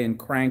of clay and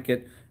crank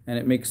it, and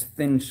it makes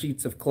thin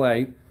sheets of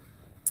clay.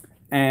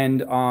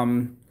 And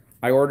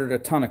I ordered a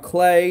ton of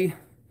clay,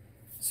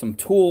 some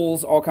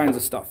tools, all kinds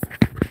of stuff.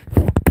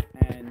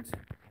 And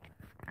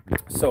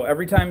so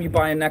every time you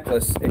buy a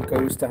necklace, it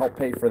goes to help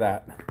pay for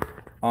that.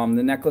 The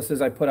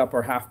necklaces I put up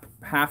are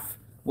half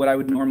what I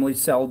would normally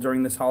sell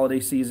during this holiday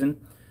season.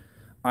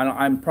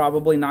 I'm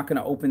probably not going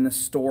to open this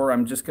store.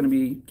 I'm just going to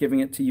be giving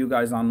it to you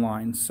guys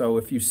online. So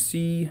if you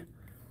see,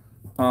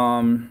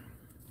 if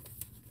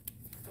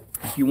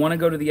you want to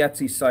go to the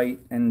Etsy site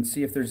and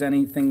see if there's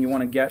anything you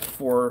want to get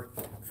for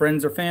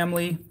friends or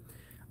family,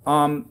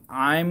 I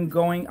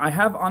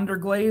have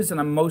underglaze, and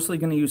I'm mostly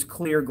going to use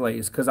clear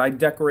glaze because I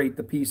decorate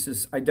the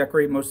pieces. I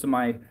decorate most of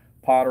my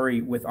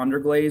pottery with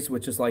underglaze,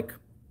 which is like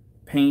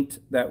paint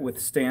that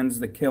withstands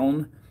the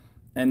kiln,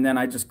 and then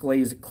I just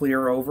glaze it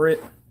clear over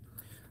it.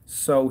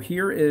 So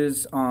here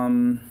is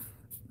the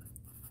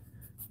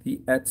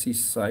Etsy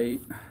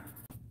site.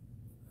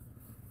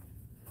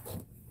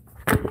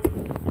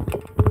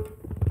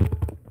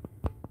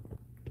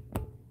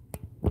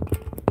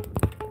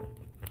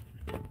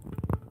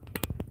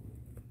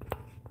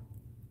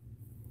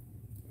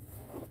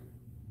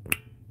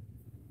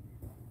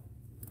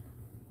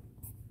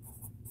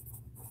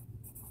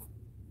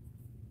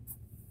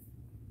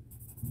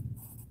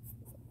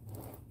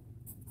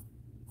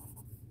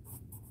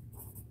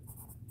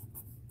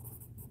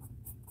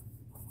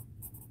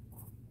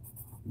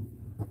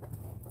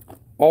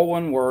 All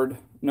one word,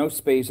 no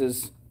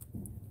spaces,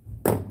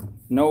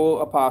 no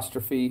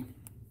apostrophe.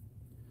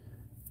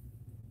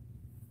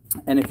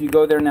 And if you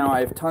go there now, I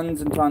have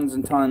tons and tons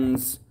and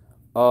tons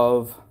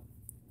of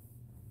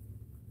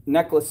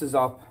necklaces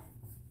up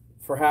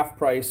for half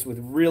price with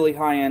really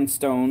high-end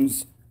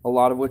stones, a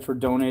lot of which were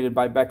donated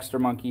by Baxter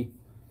Monkey.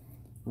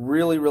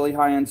 Really, really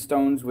high-end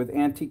stones with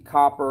antique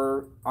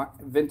copper,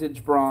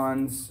 vintage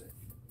bronze,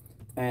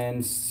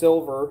 and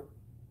silver.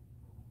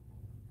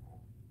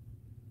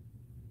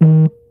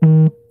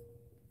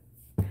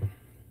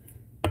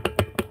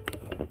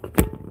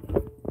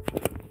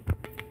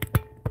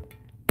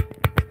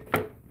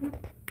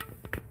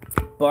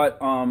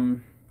 But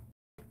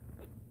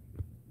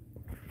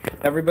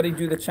everybody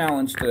do the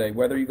challenge today,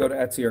 whether you go to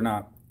Etsy or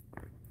not.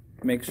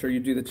 Make sure you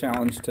do the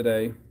challenge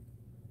today.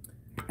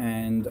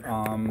 And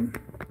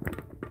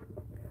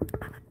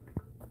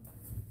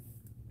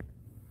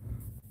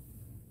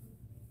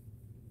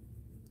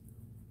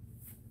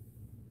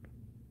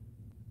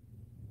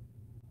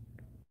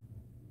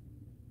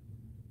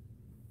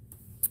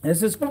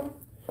this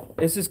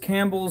is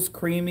Campbell's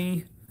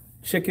creamy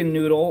chicken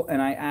noodle,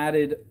 and I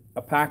added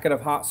a packet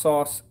of hot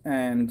sauce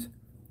and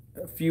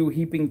a few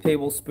heaping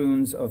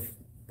tablespoons of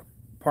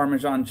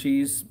Parmesan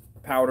cheese,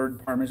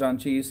 powdered Parmesan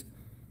cheese.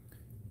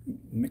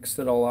 Mixed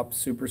it all up,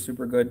 super,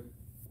 super good.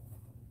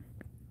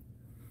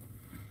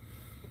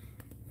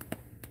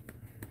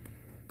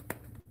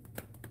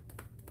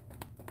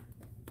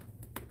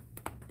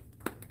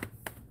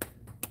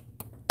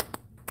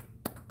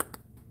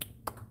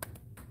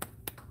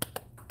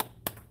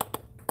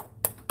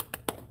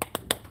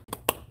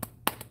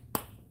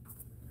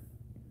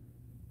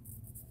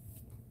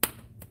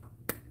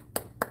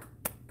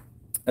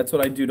 That's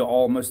what I do to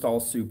almost all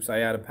soups. I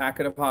add a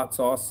packet of hot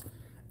sauce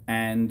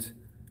and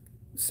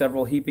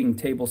several heaping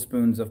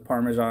tablespoons of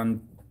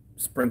Parmesan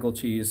sprinkle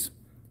cheese.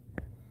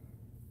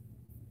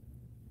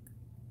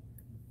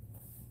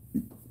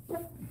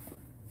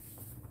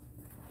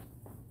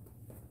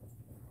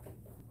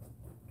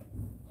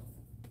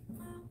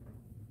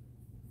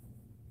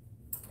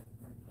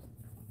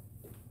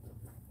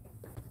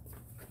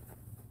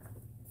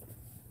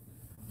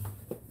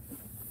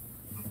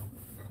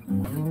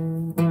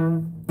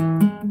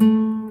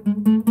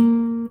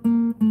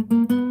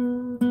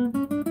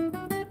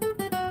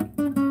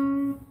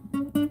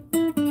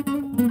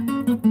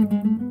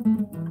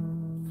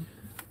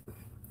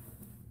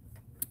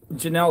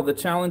 Janelle, the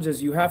challenge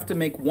is you have to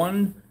make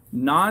one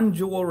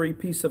non-jewelry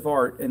piece of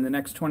art in the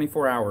next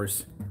 24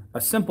 hours.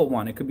 A simple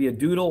one. It could be a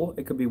doodle,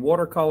 it could be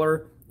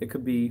watercolor, it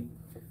could be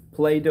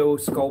Play-Doh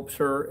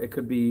sculpture, it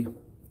could be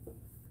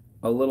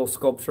a little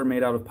sculpture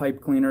made out of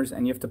pipe cleaners,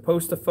 and you have to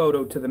post a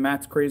photo to the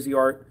Matt's Crazy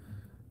Art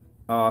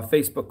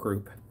Facebook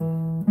group.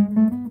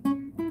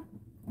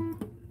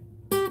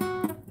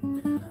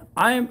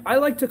 I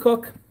like to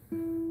cook.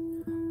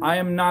 I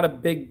am not a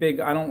big,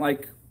 I don't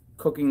like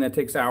cooking that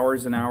takes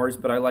hours and hours,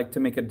 but I like to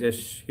make a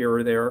dish here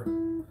or there.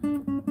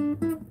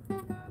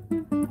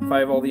 If I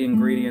have all the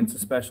ingredients,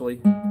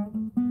 especially.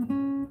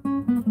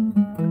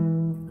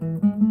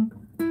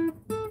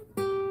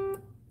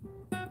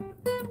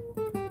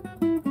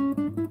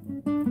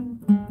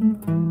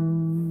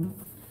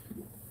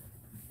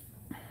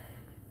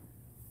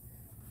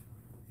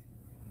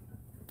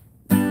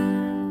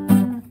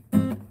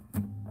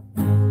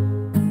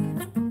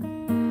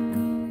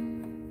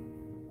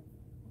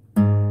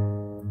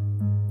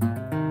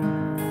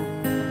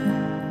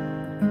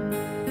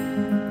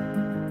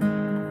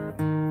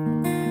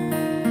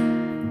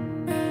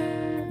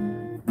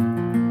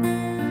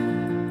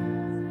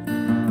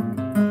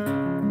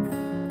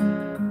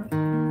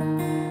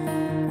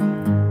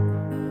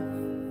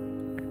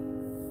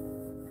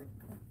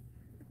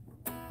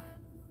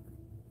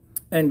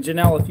 And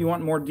Janelle, if you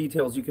want more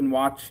details, you can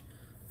watch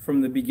from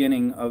the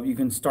beginning of, you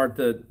can start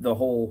the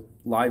whole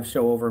live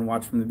show over and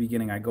watch from the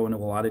beginning. I go into a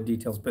lot of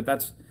details, but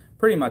that's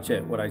pretty much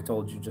it, what I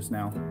told you just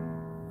now.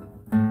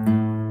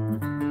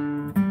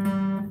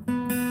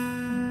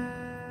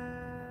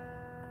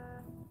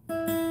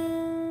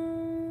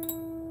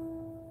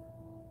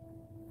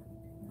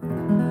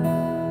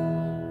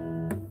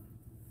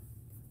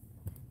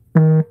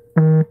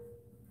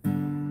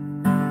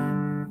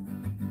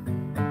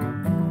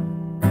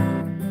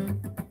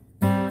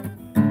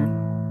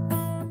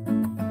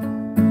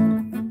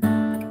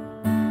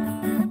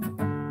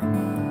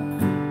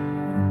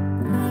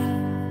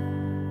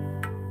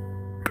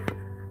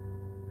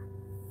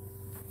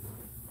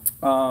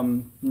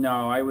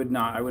 No, I would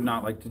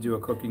not like to do a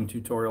cooking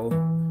tutorial.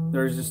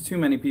 There's just too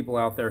many people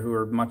out there who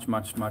are much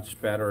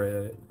better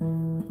at it.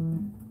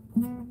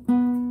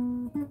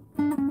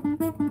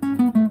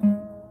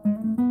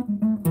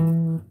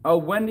 Oh,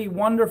 Wendy,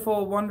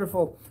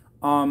 wonderful.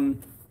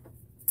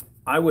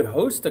 I would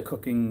host a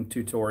cooking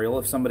tutorial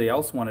if somebody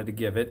else wanted to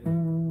give it.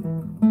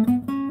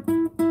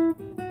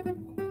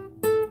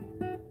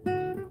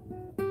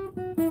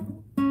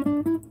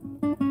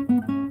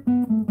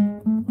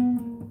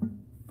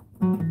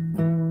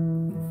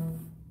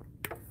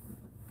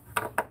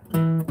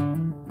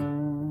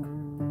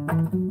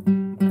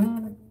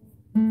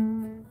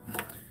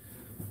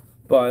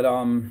 But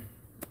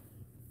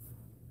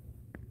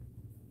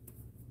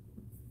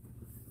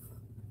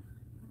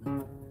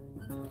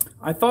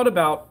I thought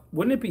about,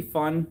 wouldn't it be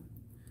fun?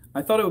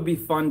 I thought it would be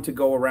fun to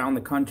go around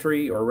the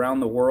country or around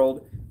the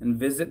world and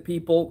visit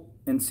people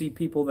and see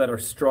people that are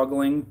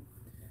struggling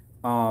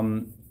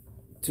to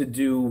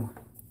do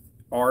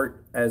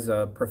art as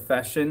a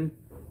profession.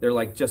 They're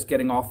like just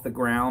getting off the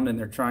ground and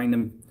they're trying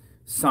to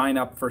sign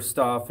up for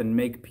stuff and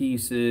make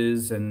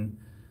pieces, and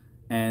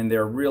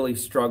they're really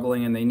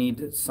struggling and they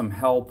need some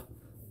help.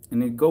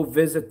 And then go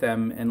visit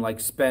them and like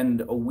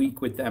spend a week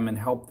with them and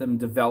help them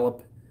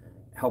develop,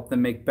 help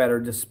them make better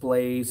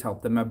displays,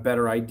 help them have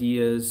better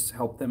ideas,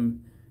 help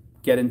them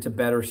get into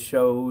better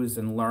shows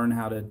and learn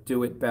how to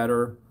do it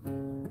better.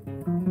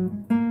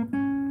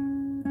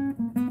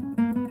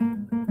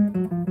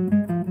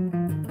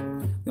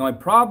 The only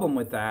problem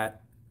with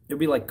that, it'd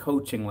be like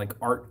coaching, like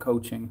art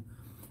coaching.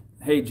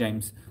 Hey,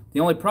 James. The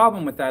only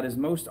problem with that is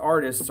most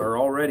artists are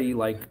already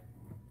like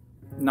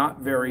not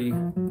very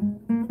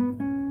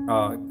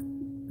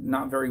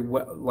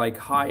like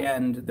high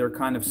end. They're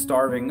kind of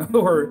starving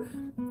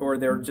or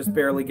they're just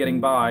barely getting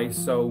by.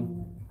 So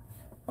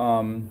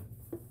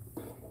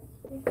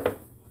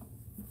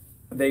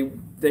they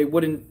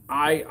wouldn't,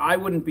 I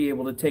wouldn't be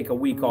able to take a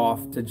week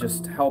off to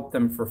just help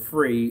them for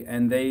free,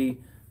 and they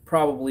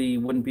probably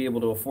wouldn't be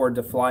able to afford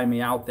to fly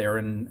me out there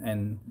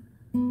and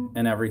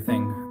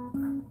everything.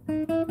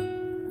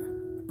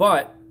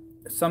 But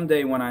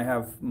someday when I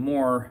have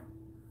more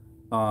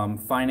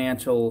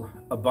financial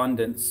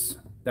abundance,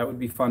 that would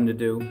be fun to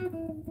do.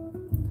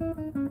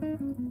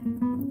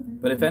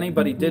 But if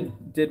anybody did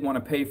want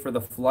to pay for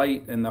the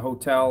flight and the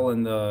hotel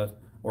and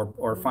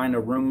or find a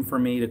room for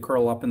me to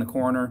curl up in the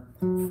corner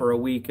for a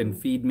week and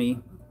feed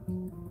me,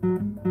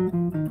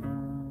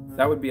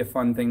 that would be a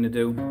fun thing to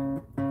do.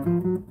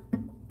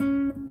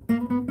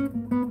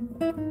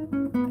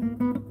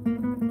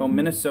 Oh,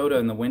 Minnesota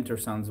in the winter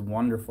sounds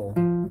wonderful.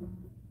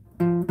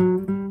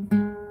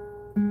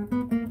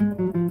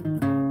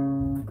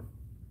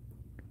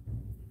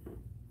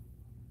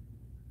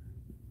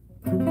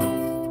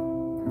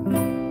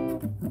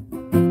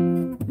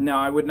 No,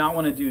 I would not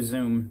want to do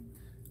Zoom.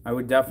 I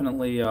would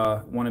definitely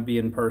want to be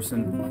in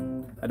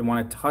person. I'd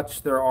want to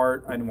touch their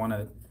art. I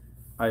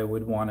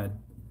would want to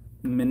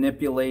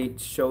manipulate,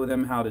 show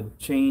them how to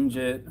change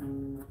it.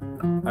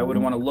 I would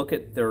want to look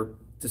at their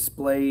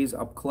displays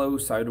up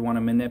close. I'd want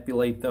to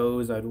manipulate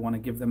those. I'd want to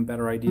give them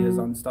better ideas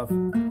on stuff.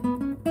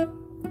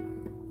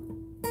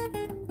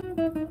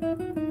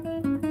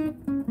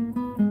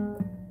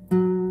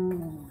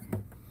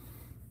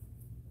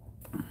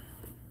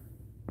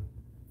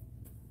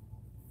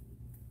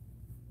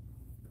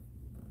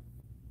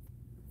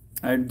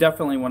 I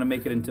definitely want to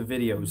make it into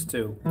videos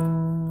too.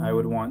 I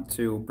would want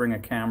to bring a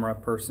camera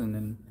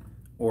person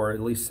or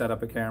at least set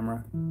up a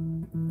camera.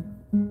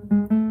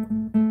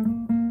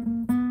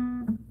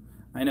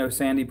 I know,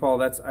 Sandy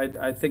Paul,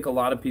 I think a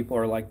lot of people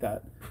are like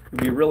that. It'd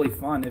be really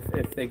fun if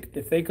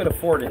they could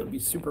afford it. It'd be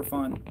super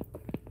fun.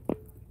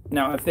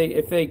 Now, if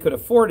they could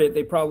afford it,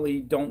 they probably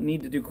don't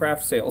need to do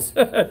craft sales.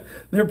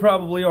 They're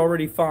probably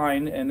already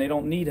fine and they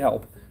don't need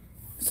help.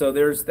 So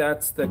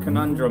that's the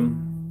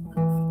conundrum.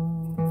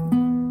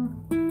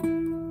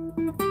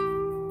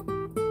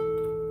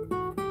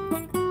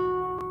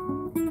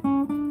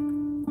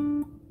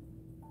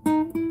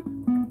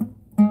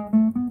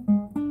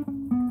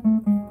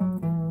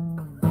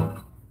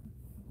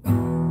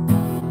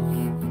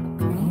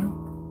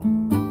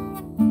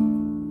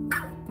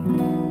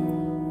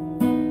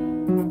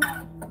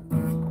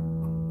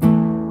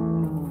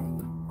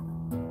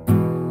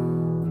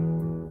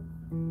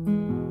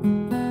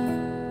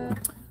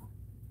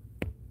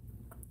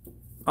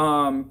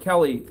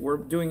 Kelly, we're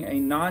doing a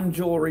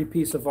non-jewelry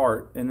piece of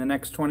art in the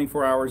next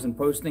 24 hours and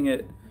posting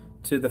it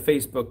to the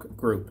Facebook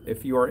group.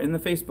 If you are in the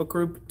Facebook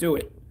group, do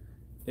it.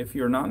 If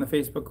you're not in the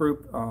Facebook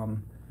group,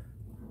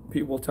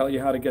 people will tell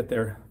you how to get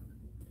there.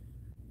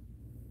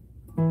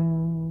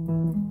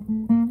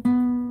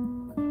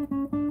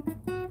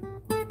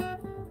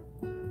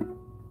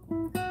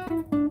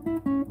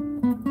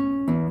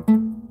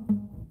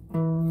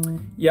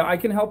 Yeah, I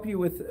can help you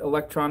with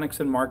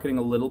electronics and marketing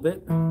a little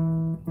bit.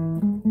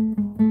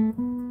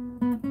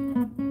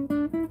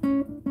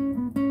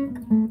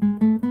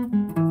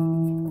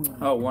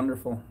 Oh,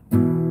 wonderful.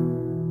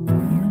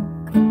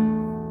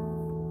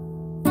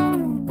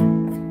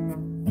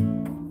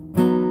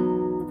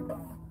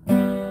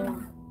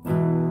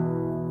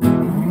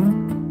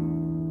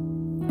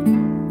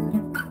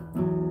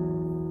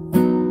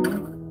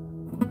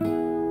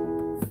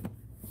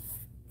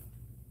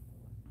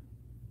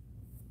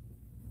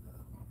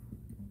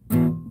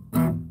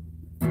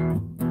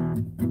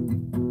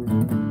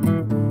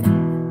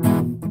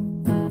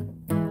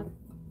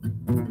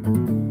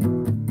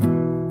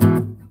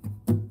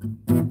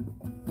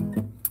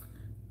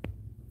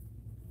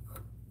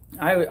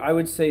 I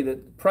would say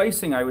that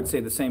pricing, I would say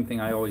the same thing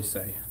I always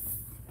say.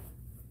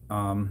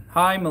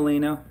 Hi,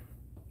 Melina.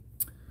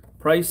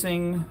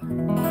 Pricing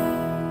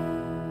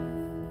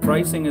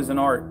is an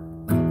art.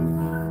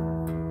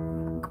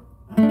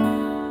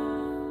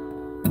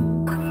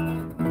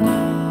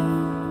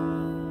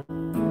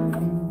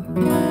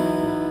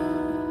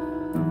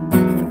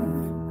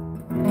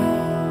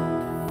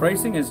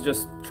 Pricing is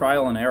just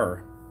trial and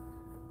error.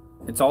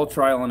 It's all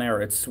trial and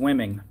error. It's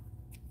swimming.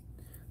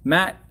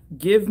 Matt,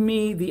 give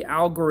me the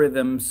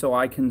algorithm so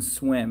I can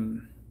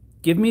swim.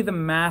 Give me the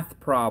math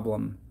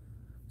problem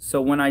so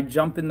when I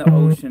jump in the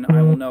ocean,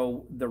 I will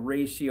know the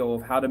ratio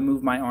of how to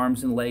move my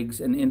arms and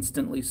legs and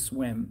instantly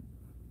swim.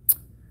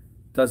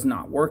 Does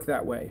not work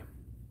that way.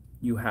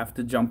 You have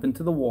to jump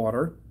into the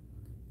water.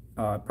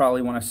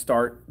 Probably want to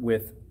start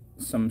with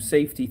some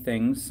safety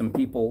things, some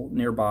people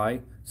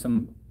nearby,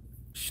 some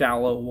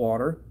shallow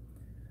water,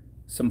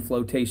 some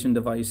flotation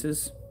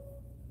devices,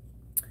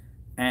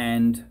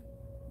 and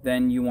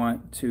then you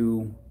want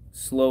to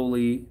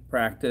slowly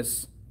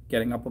practice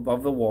getting up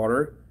above the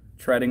water,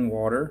 treading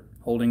water,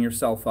 holding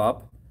yourself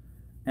up,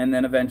 and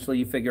then eventually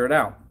you figure it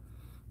out.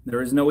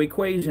 There is no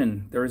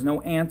equation, there is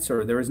no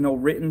answer, there is no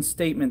written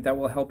statement that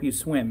will help you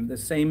swim. The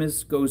same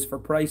goes for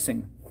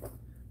pricing.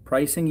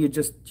 Pricing, you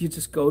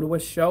just go to a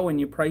show and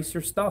you price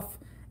your stuff.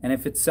 And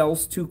if it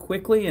sells too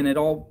quickly and it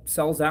all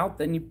sells out,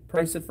 then you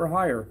price it for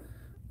higher.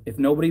 If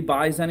nobody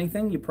buys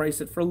anything, you price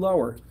it for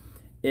lower.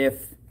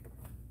 If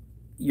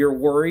you're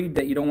worried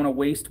that you don't want to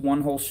waste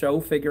one whole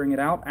show figuring it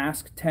out,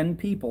 ask 10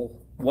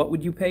 people, what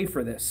would you pay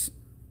for this?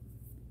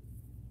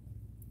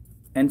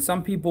 And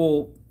some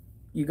people,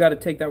 you got to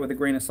take that with a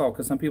grain of salt,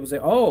 because some people say,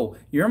 oh,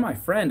 you're my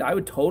friend, I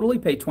would totally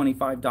pay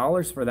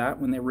 $25 for that,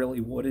 when they really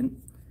wouldn't.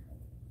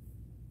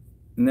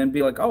 And then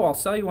be like, oh, I'll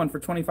sell you one for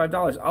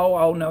 $25.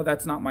 Oh, no,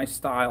 that's not my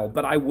style,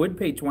 but I would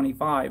pay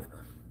 $25.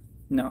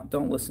 No,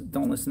 don't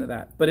listen to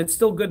that. But it's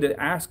still good to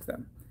ask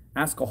them.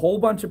 Ask a whole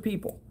bunch of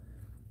people,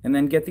 and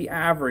then get the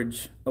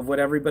average of what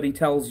everybody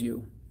tells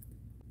you,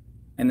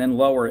 and then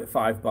lower it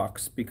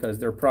 $5, because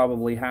they're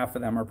probably, half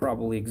of them are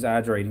probably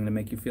exaggerating to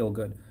make you feel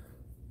good.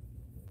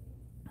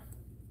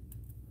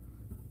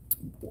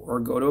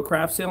 Or go to a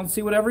craft sale and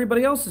see what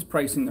everybody else is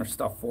pricing their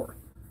stuff for.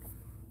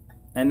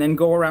 And then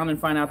go around and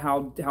find out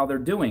how they're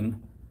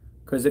doing.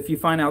 Because if you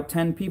find out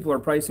 10 people are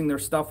pricing their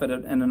stuff at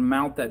an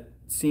amount that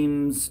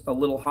seems a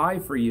little high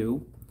for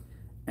you,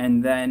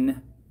 and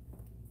then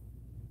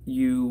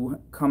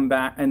you come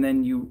back and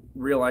then you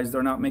realize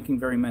they're not making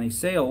very many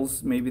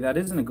sales, maybe that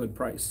isn't a good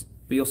price.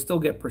 But you'll still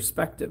get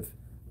perspective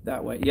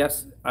that way.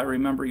 Yes, I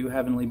remember you,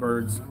 Heavenly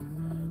Birds.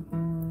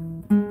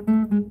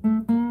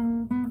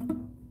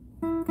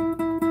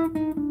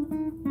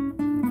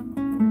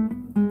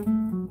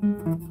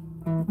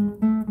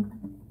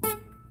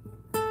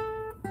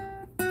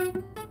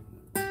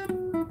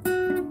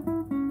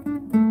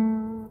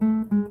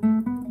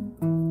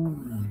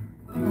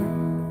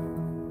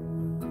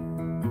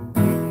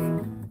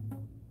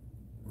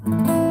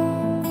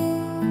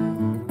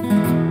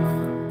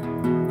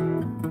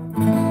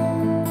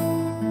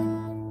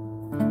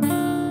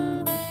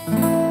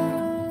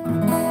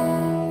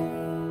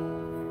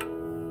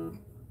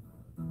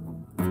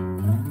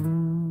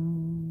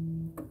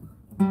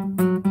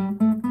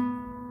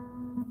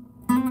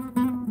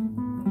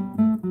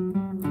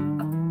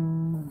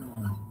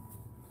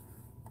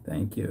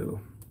 Thank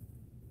you.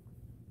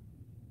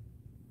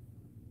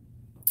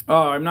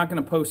 Oh, I'm not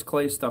going to post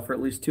clay stuff for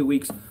at least 2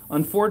 weeks.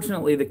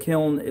 Unfortunately, the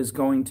kiln is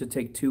going to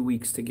take 2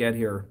 weeks to get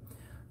here.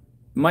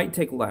 Might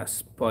take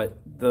less, but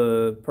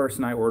the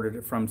person I ordered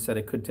it from said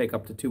it could take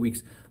up to 2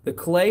 weeks. The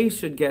clay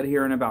should get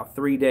here in about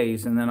 3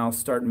 days, and then I'll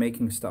start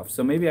making stuff.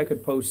 So maybe I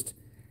could post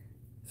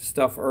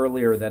stuff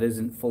earlier that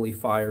isn't fully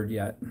fired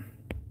yet.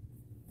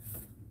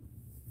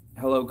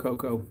 Hello,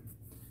 Coco.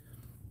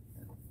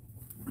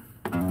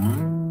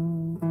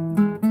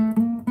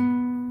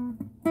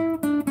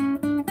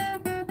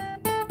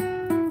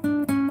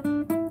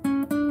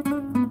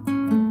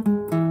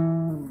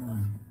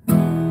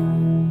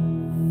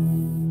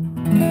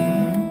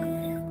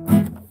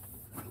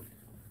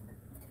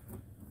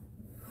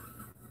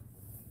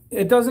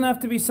 It doesn't have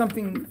to be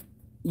something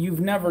you've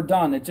never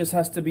done. It just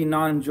has to be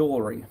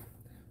non-jewelry.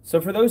 So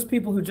for those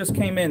people who just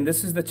came in,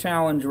 this is the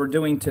challenge we're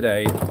doing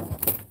today.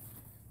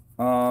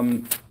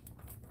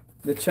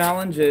 The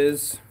challenge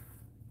is...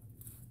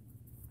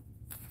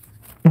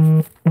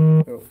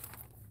 Oh.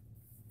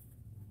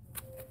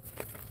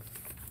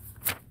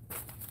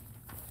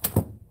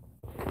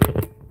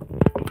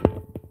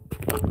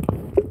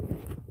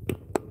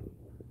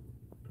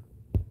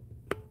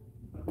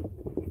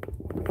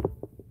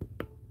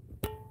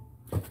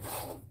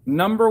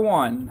 Number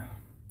 1,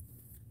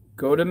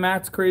 go to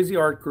Matt's Crazy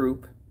Art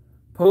Group,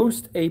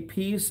 post a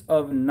piece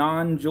of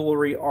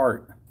non-jewelry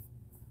art.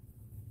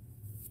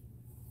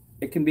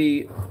 It can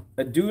be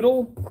a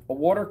doodle, a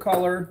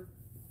watercolor,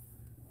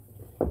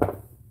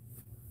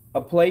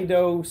 a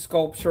Play-Doh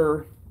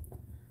sculpture,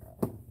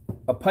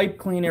 a pipe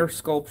cleaner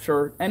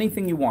sculpture,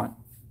 anything you want.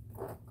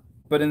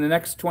 But in the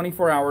next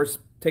 24 hours,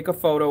 take a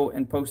photo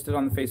and post it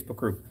on the Facebook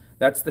group.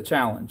 That's the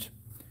challenge.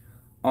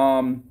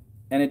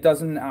 And it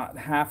doesn't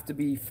have to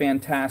be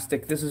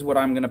fantastic. This is what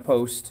I'm going to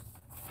post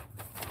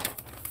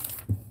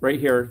right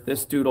here,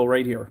 this doodle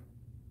right here.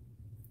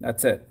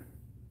 That's it.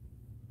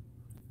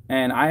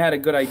 And I had a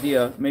good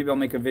idea. Maybe I'll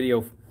make a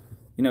video,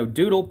 you know,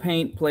 doodle,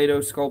 paint,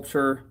 Play-Doh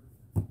sculpture.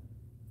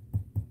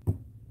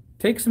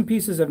 Take some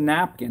pieces of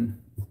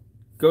napkin,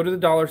 go to the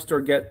dollar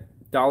store, get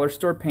dollar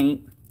store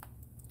paint,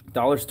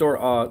 dollar store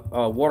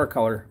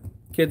watercolor,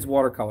 kids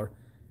watercolor.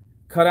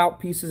 Cut out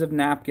pieces of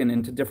napkin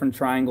into different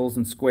triangles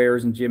and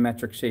squares and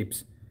geometric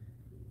shapes.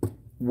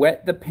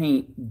 Wet the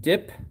paint,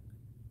 dip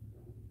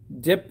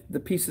the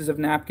pieces of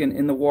napkin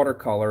in the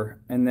watercolor,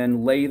 and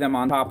then lay them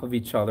on top of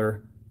each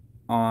other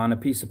on a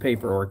piece of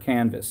paper or a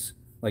canvas,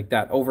 like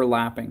that,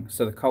 overlapping,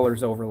 so the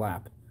colors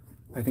overlap.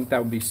 I think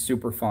that would be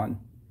super fun.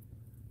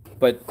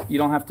 But you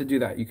don't have to do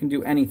that. You can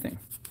do anything.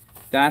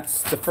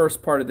 That's the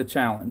first part of the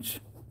challenge,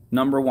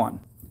 number 1.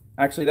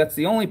 Actually, that's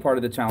the only part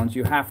of the challenge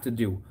you have to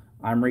do.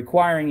 I'm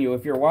requiring you,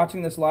 if you're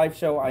watching this live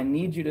show, I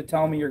need you to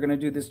tell me you're going to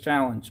do this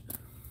challenge.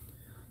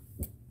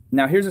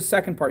 Now, here's the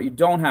second part. You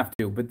don't have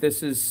to, but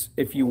this is,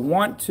 if you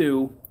want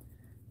to,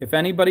 if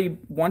anybody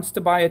wants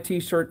to buy a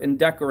t-shirt and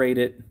decorate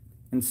it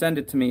and send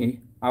it to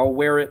me, I'll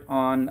wear it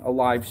on a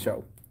live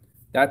show.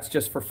 That's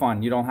just for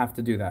fun. You don't have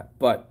to do that.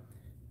 But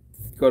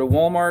go to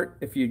Walmart.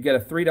 If you get a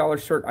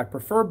 $3 shirt, I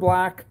prefer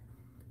black.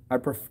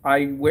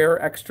 I wear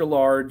extra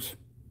large.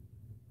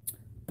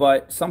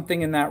 But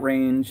something in that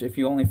range, if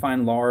you only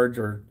find large,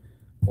 or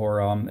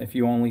if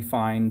you only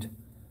find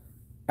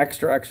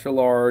extra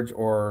large,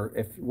 or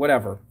if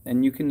whatever.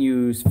 And you can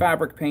use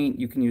fabric paint,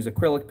 you can use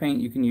acrylic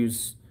paint, you can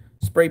use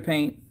spray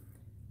paint.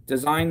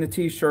 Design the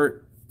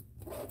t-shirt.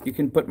 You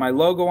can put my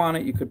logo on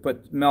it, you could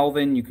put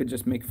Melvin, you could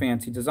just make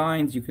fancy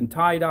designs, you can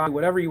tie-dye,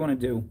 whatever you want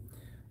to do.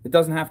 It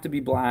doesn't have to be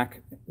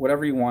black,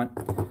 whatever you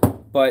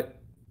want. But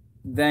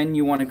then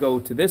you want to go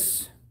to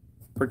this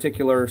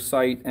particular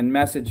site and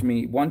message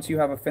me once you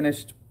have a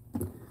finished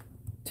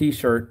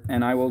t-shirt,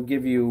 and I will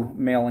give you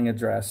mailing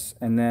address,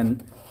 and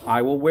then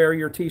I will wear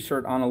your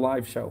t-shirt on a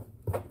live show.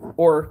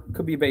 Or it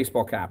could be a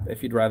baseball cap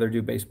if you'd rather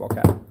do baseball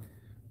cap.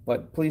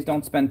 But please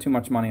don't spend too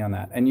much money on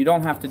that. And you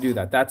don't have to do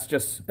that. That's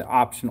just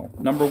optional.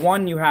 Number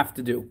 1, you have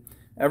to do.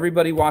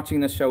 Everybody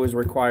watching this show is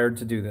required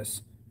to do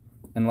this.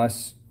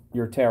 Unless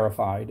you're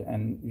terrified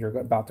and you're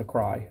about to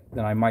cry,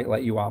 then I might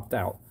let you opt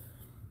out.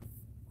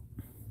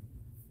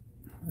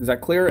 Is that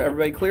clear?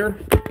 Everybody clear?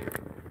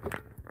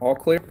 All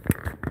clear?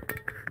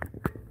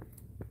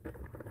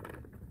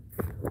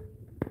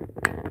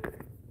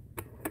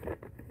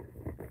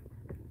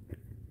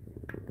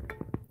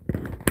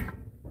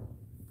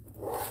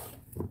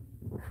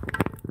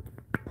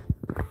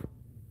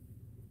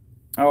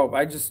 Oh,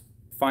 I just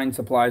find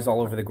supplies all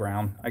over the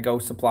ground. I go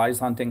supplies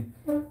hunting.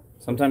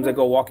 Sometimes I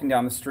go walking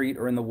down the street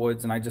or in the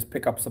woods and I just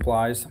pick up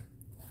supplies.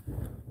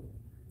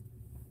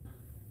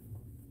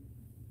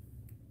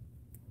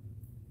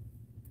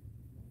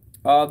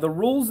 The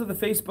rules of the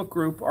Facebook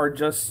group are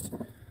just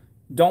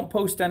don't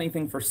post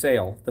anything for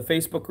sale. The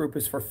Facebook group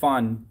is for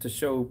fun, to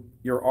show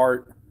your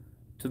art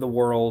to the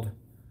world.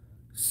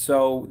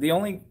 So the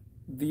only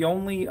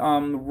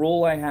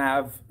rule I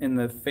have in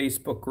the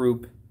Facebook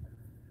group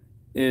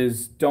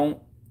is don't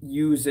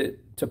use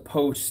it to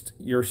post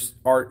your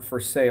art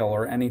for sale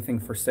or anything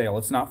for sale.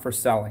 It's not for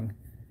selling.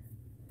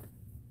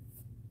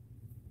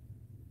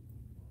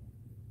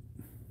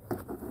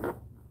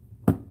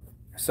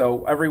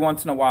 So every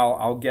once in a while,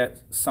 I'll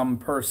get some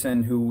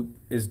person who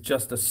is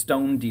just a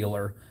stone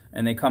dealer,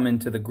 and they come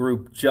into the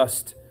group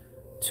just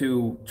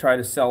to try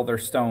to sell their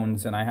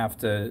stones, and I have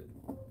to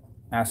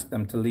ask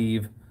them to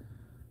leave.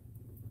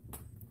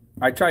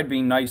 I tried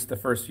being nice the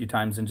first few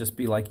times and just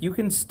be like, you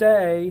can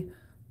stay,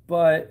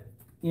 but,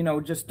 you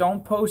know, just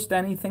don't post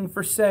anything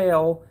for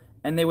sale.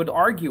 And they would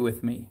argue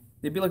with me.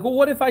 They'd be like, well,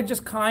 what if I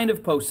just kind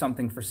of post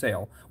something for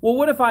sale? Well,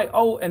 what if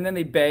and then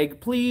they beg,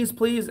 please,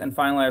 please. And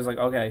finally I was like,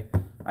 okay,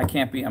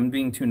 I'm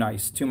being too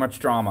nice, too much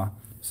drama.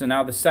 So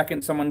now the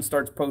second someone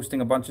starts posting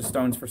a bunch of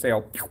stones for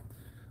sale,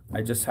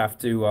 I just have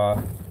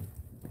to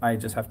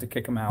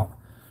kick them out.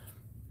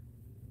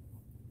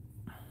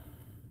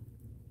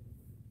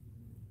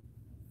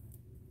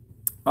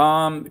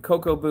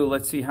 Coco Boo,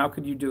 let's see, how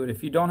could you do it?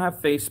 If you don't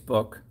have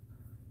Facebook,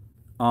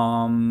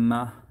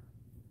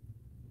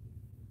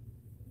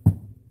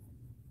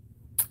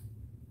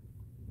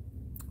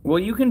 well,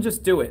 you can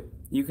just do it.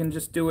 You can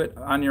just do it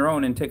on your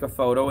own and take a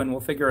photo, and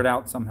we'll figure it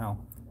out somehow.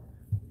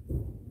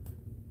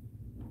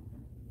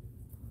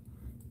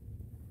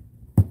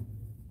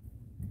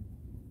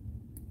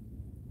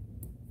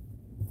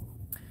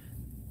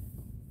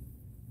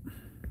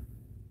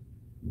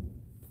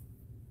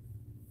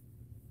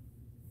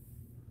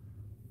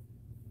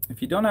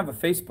 If you don't have a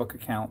Facebook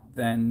account,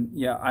 then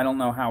yeah, I don't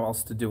know how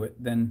else to do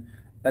it. Then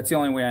that's the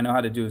only way I know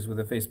how to do is with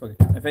a Facebook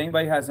account. If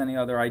anybody has any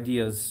other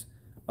ideas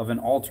of an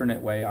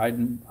alternate way,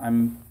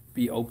 I'm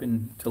be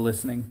open to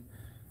listening.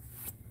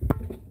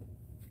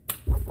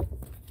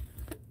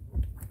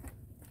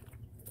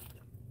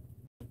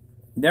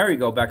 There you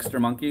go, Baxter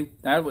Monkey.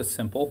 That was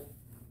simple.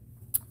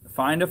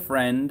 Find a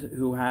friend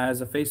who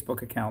has a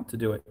Facebook account to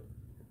do it.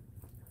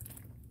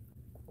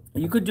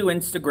 You could do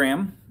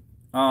Instagram.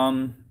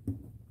 I'm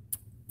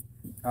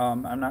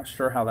not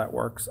sure how that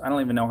works. I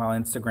don't even know how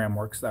Instagram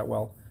works that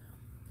well.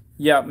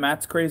 Yeah,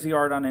 Matt's Crazy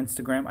Art on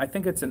Instagram. I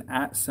think it's an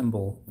 @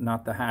 symbol,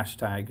 not the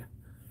hashtag.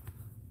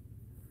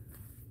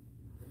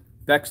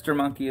 Baxter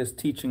Monkey is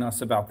teaching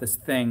us about this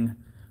thing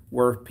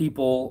where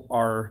people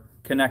are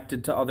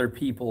connected to other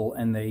people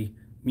and they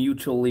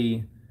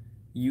mutually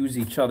use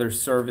each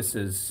other's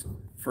services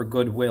for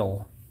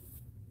goodwill.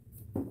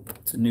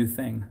 It's a new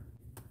thing.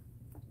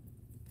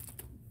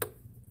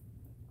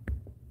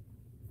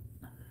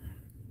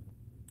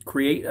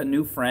 Create a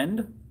new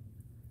friend?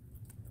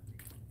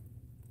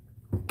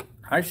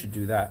 I should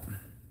do that.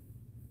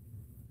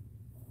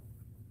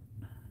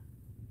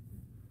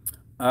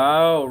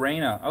 Oh,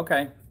 Raina.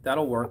 Okay,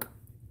 that'll work.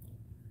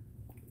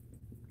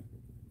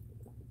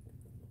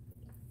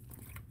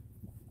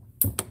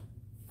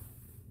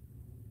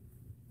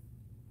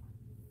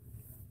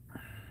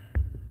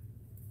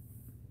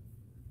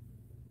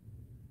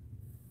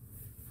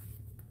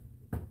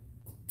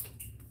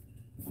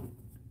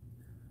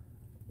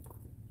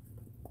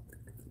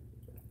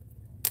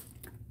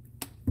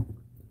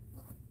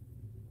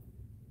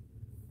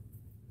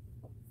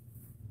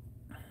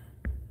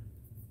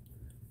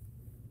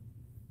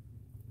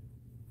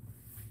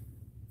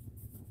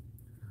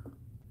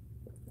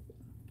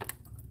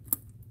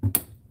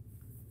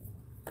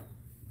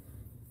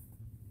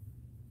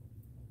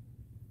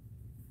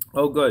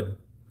 Oh, good.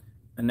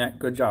 Annette,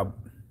 good job.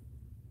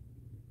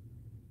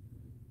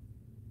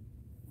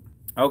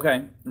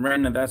 Okay,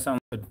 Raina, that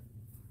sounds good.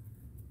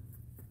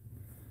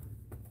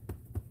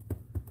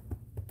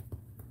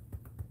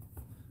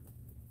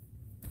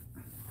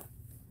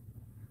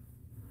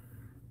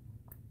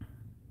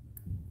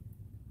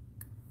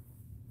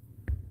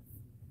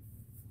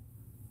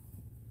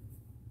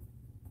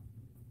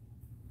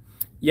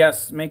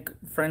 Yes, make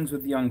friends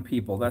with young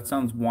people. That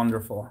sounds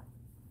wonderful.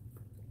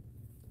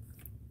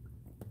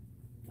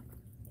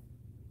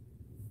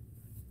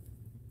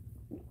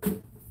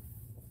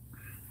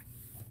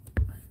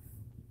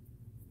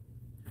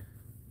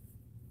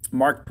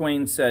 Mark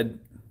Twain said,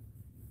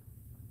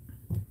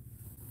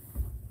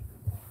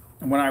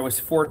 when I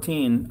was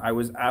 14, I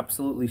was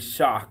absolutely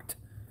shocked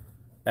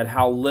at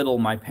how little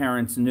my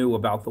parents knew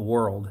about the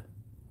world.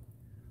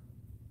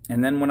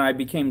 And then when I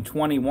became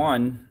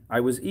 21, I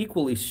was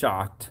equally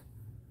shocked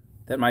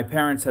that my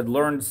parents had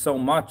learned so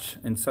much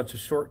in such a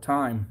short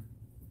time.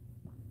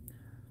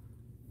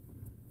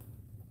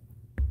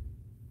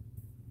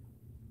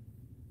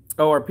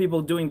 Oh, are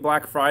people doing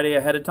Black Friday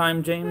ahead of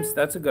time, James?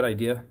 That's a good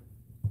idea.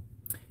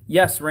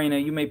 Yes,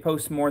 Raina, you may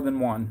post more than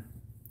one.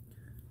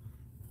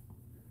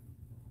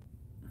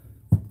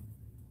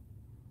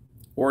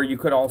 Or you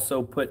could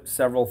also put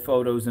several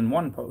photos in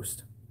one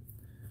post.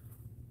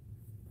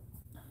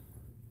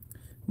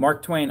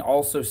 Mark Twain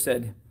also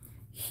said,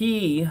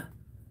 "He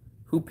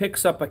who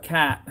picks up a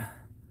cat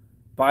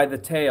by the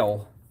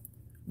tail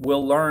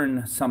will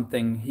learn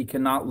something he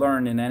cannot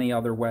learn in any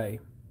other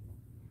way."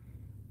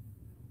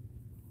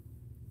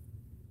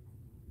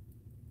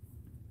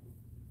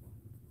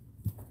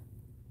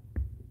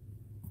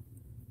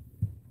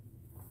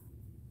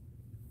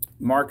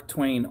 Mark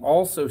Twain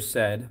also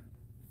said,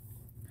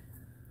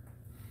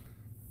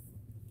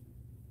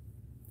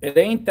 "It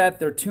ain't that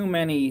there are too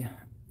many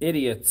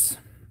idiots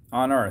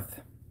on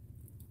earth.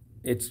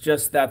 It's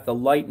just that the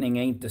lightning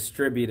ain't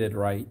distributed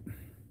right."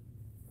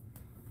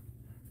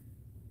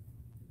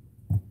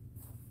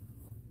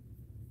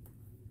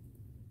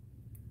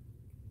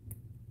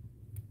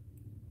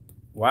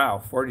 Wow,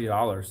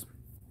 $40.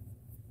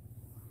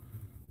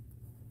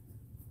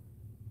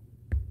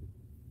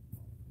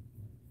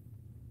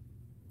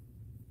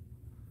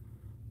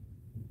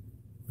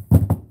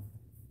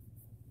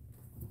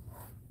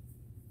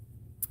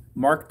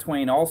 Mark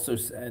Twain also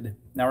said,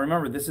 now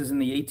remember, this is in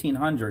the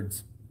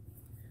 1800s.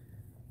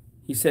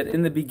 He said,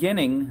 "In the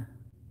beginning,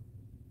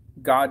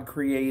 God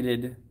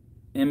created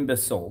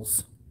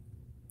imbeciles.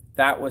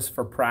 That was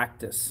for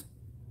practice.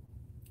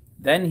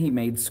 Then he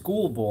made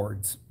school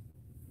boards.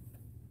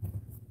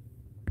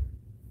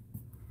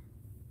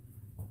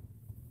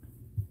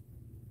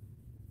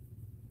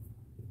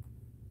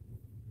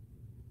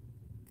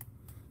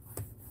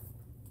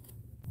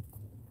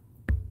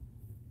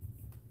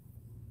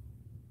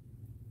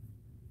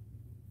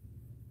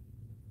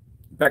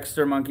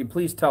 Baxter Monkey,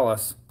 please tell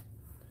us.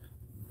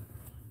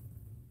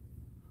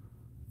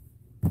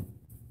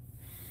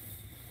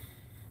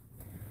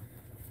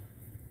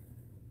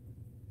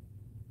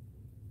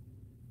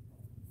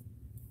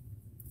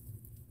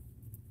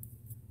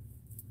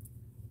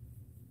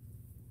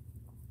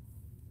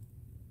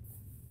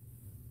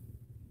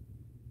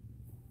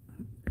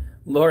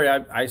 Lori,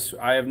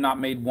 I have not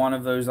made one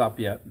of those up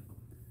yet.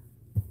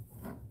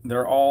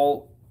 They're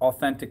all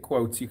authentic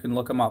quotes. You can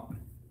look them up.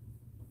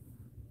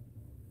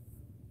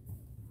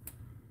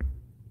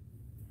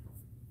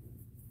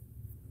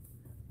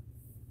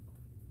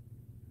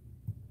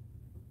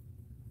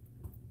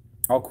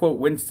 I'll quote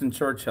Winston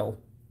Churchill.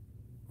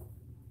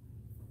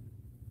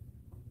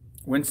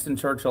 Winston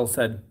Churchill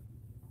said,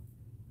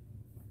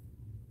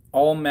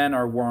 "All men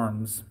are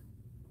worms,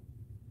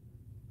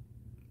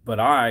 but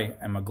I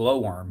am a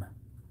glowworm."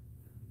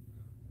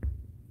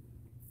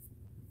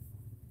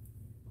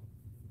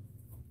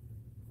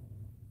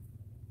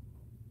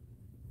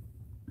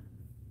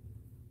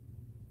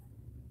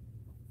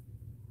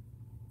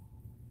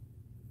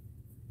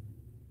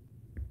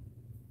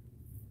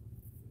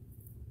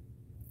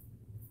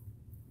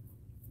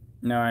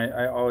 No,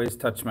 I always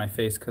touch my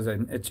face because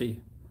I'm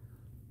itchy.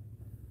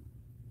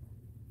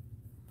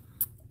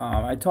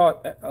 I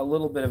taught a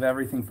little bit of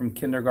everything from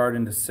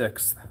kindergarten to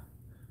sixth.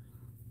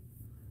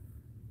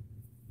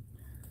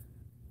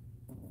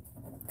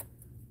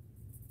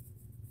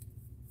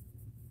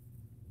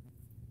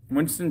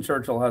 Winston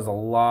Churchill has a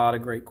lot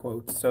of great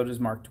quotes. So does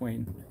Mark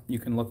Twain. You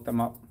can look them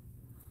up.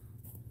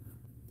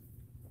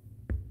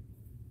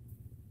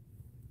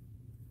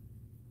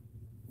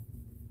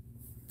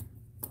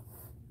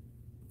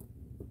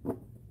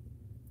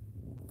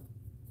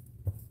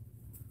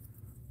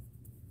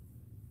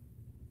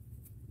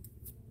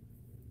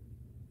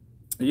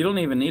 You don't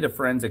even need a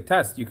forensic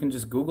test. You can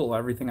just Google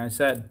everything I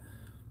said.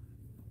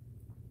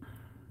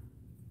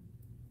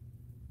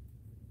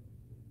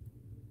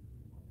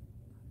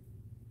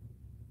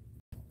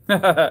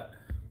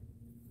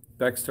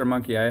 Dexter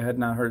Monkey, I had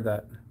not heard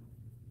that.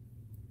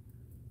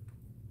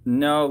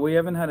 No, we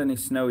haven't had any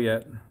snow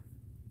yet.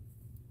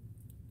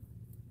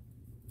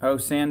 Oh,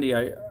 Sandy,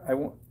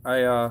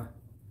 that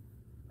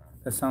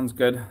sounds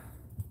good.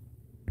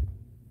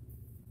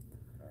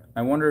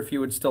 I wonder if you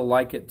would still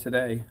like it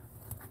today.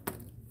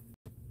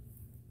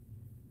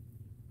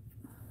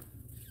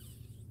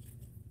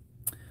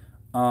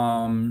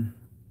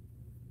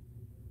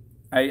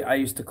 I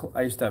used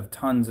to have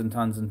tons and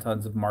tons and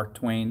tons of Mark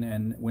Twain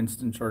and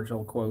Winston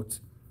Churchill quotes.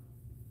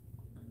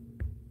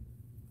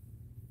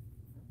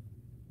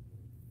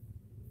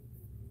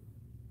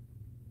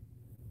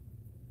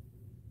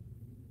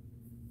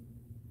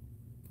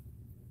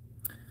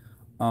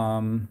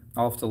 I'll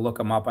have to look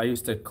them up. I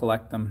used to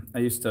collect them. I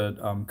used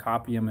to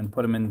copy them and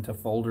put them into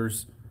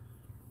folders.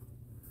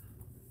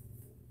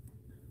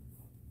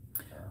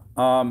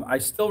 I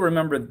still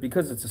remember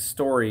because it's a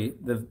story.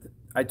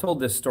 I told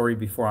this story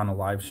before on a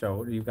live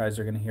show. You guys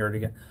are going to hear it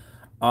again.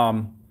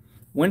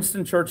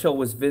 Winston Churchill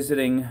was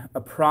visiting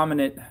a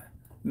prominent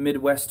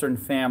Midwestern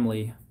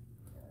family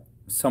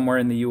somewhere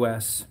in the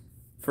U.S.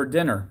 for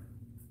dinner.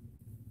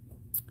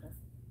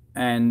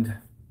 And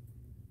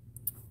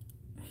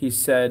he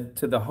said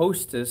to the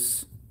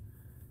hostess,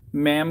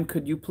 "Ma'am,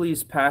 could you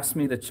please pass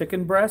me the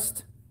chicken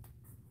breast?"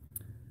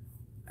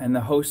 And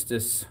the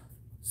hostess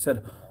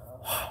said,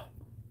 "Oh,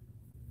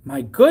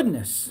 my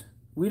goodness,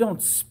 we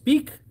don't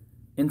speak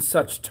in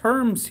such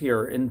terms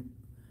here in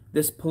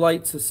this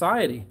polite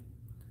society."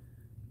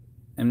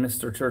 And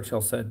Mr.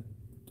 Churchill said,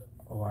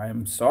 "Oh, I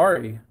am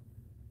sorry.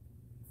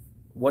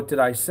 What did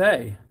I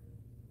say?"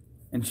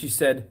 And she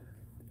said,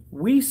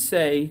 "We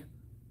say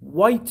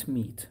white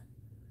meat.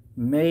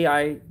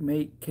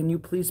 Can you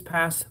please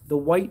pass the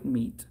white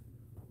meat?"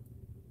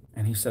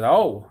 And he said,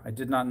 "Oh, I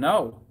did not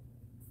know."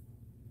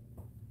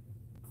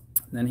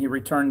 And then he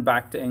returned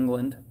back to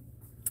England.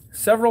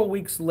 Several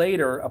weeks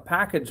later, a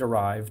package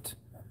arrived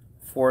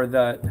for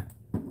the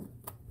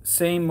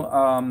same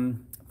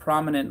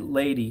prominent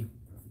lady.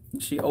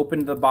 She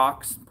opened the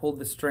box, pulled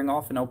the string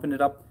off, and opened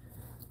it up.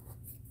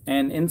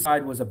 And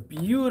inside was a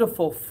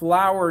beautiful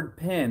flowered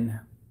pin,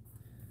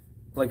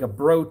 like a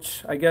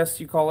brooch, I guess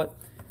you call it,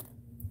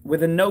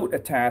 with a note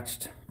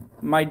attached.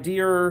 "My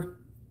dear,"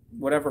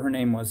 whatever her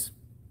name was,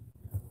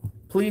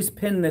 "please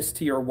pin this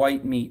to your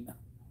white meat."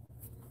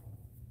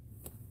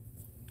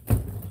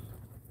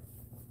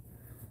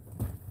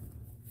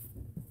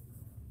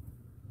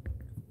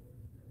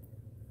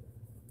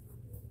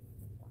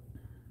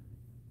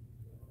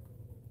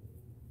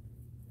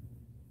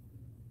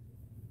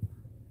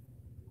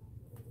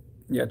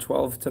 Yeah,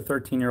 12 to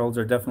 13-year-olds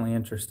are definitely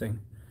interesting.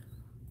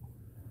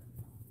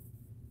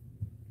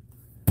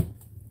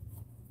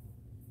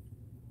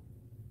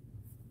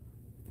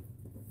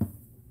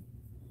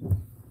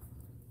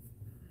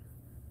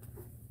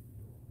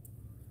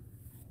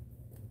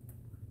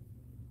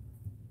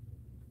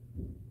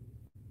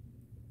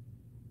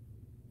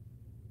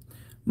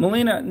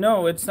 Melina,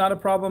 no, it's not a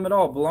problem at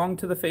all. Belong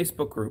to the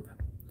Facebook group.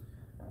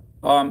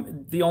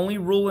 The only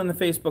rule in the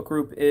Facebook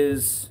group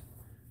is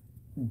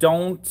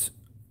don't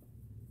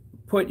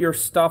put your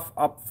stuff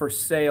up for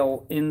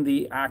sale in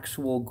the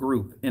actual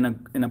group in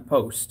a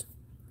post,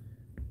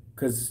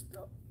 because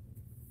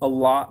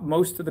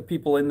most of the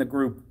people in the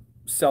group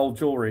sell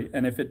jewelry,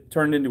 and if it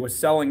turned into a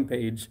selling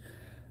page,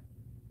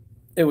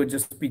 it would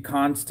just be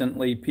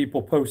constantly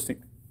people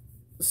posting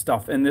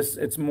stuff. And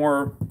it's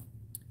more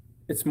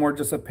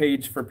just a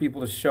page for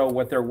people to show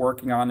what they're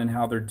working on and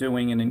how they're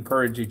doing and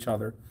encourage each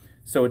other.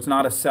 So it's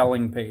not a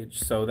selling page.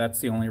 So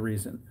that's the only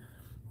reason.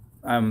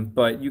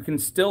 But you can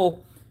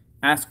still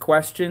ask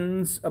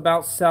questions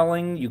about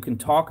selling. You can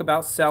talk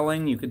about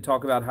selling. You can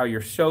talk about how your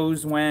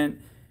shows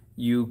went.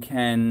 You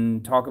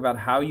can talk about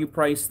how you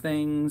price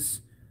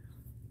things.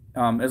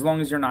 As long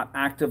as you're not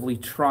actively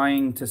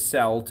trying to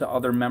sell to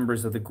other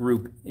members of the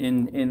group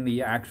in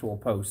the actual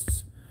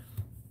posts.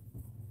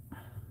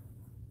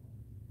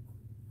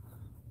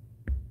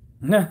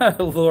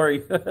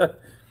 Lori.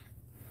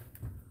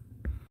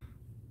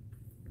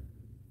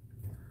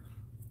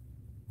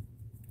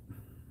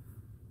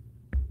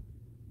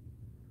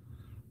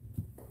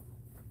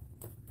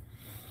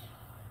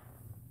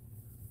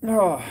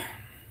 Oh.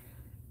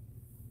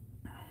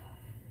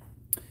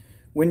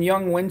 When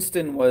young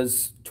Winston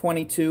was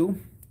 22,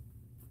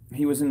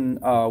 he was in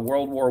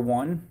World War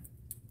One.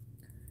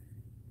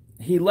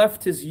 He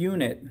left his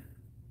unit,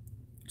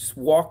 just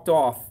walked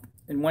off,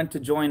 and went to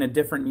join a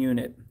different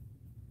unit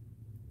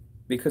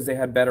because they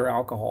had better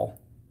alcohol.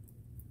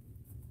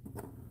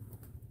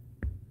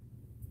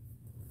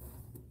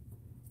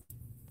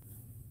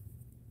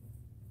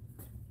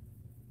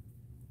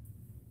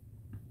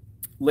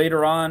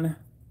 Later on,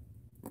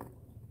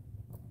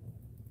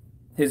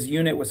 his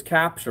unit was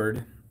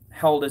captured,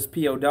 held as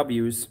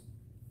POWs.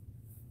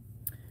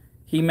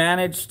 He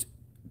managed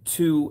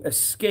to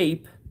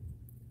escape,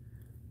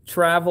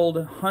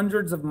 traveled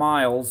hundreds of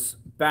miles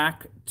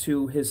back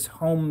to his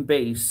home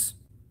base,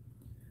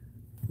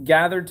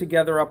 gathered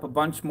together up a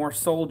bunch more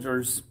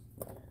soldiers,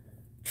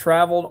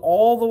 traveled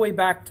all the way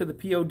back to the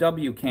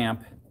POW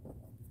camp,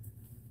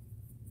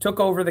 took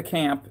over the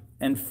camp,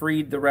 and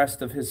freed the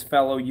rest of his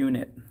fellow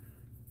unit.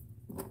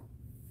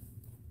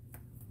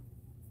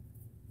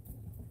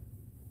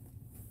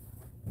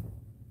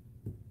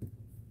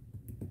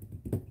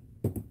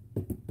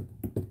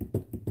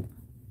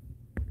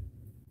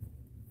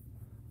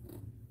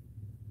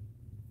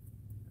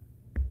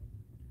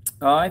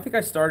 I think I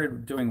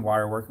started doing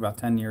wire work about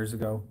 10 years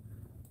ago.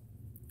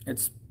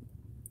 It's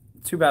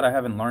too bad I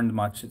haven't learned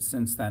much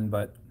since then,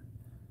 but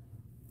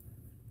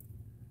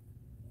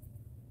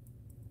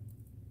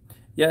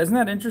yeah, isn't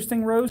that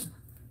interesting, Rose?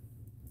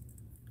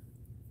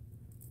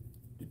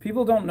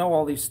 People don't know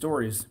all these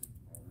stories.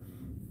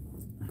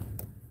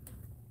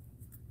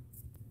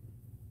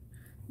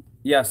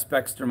 Yes,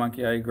 Baxter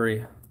Monkey, I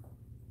agree.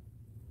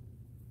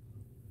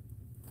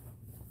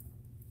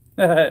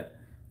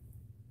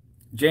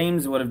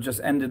 James would have just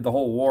ended the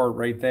whole war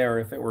right there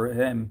if it were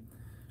him.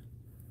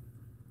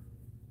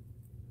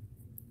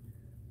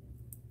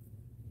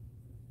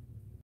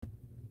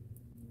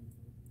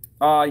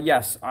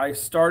 Yes, I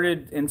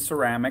started in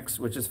ceramics,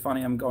 which is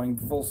funny. I'm going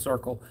full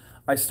circle.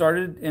 I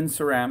started in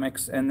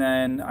ceramics, and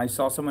then I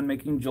saw someone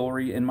making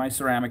jewelry in my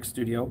ceramic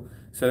studio.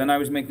 So then I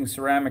was making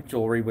ceramic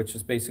jewelry, which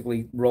is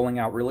basically rolling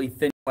out really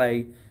thin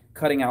clay,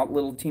 cutting out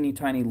little teeny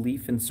tiny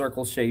leaf and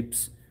circle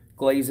shapes,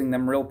 glazing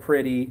them real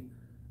pretty,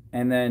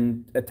 and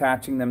then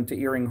attaching them to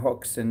earring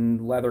hooks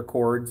and leather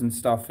cords and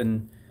stuff.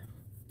 And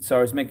so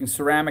I was making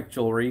ceramic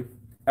jewelry.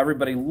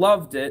 Everybody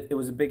loved it. It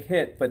was a big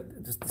hit,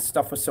 but the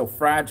stuff was so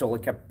fragile,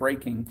 it kept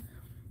breaking.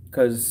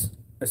 Because,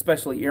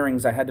 especially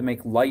earrings, I had to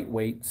make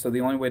lightweight. So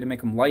the only way to make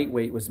them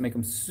lightweight was to make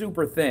them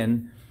super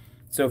thin.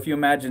 So if you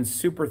imagine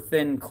super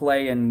thin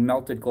clay and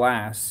melted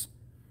glass,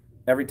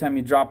 every time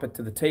you drop it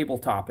to the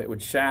tabletop, it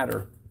would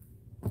shatter.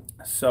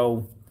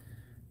 So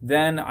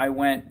then I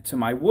went to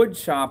my wood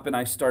shop and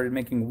I started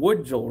making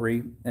wood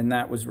jewelry, and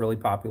that was really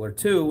popular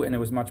too, and it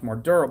was much more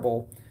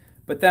durable.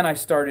 But then I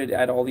started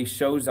at all these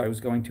shows I was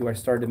going to, I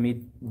started to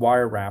meet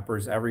wire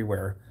wrappers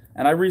everywhere.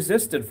 And I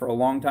resisted for a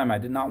long time. I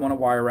did not want to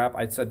wire wrap.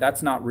 I said,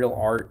 that's not real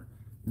art.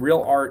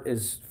 Real art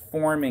is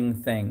forming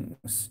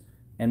things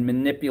and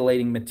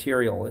manipulating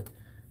material.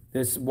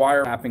 This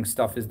wire wrapping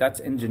stuff that's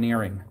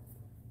engineering.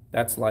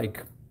 That's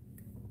like,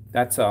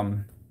 I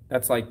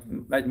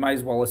might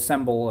as well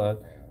assemble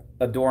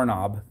a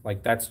doorknob.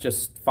 Like, that's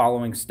just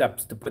following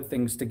steps to put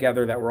things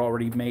together that were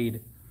already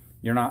made.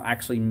 You're not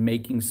actually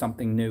making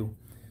something new.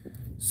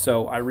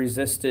 So I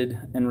resisted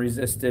and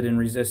resisted and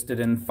resisted.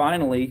 And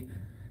finally,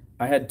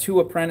 I had 2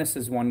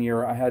 apprentices one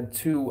year. I had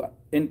 2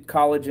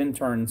 college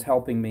interns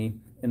helping me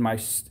in my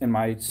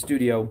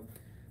studio.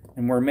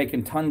 And we're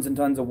making tons and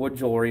tons of wood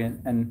jewelry.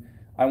 And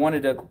I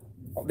wanted to,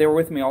 they were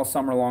with me all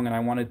summer long, and I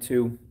wanted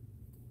to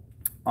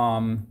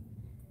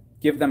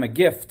give them a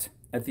gift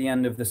at the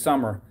end of the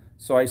summer.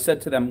 So I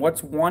said to them,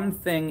 what's one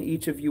thing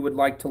each of you would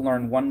like to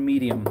learn, one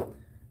medium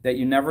that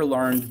you never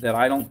learned, that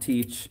I don't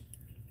teach,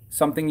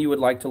 something you would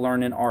like to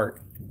learn in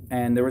art?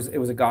 And it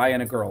was a guy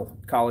and a girl,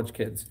 college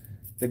kids.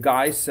 The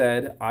guy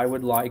said, I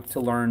would like to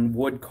learn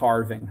wood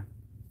carving,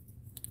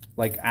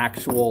 like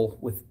actual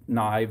with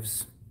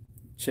knives,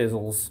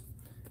 chisels.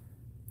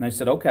 And I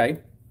said, okay.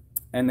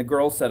 And the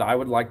girl said, I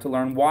would like to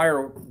learn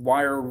wire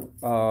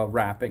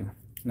wrapping.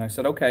 And I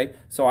said, okay.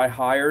 So I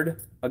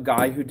hired a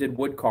guy who did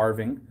wood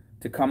carving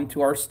to come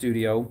to our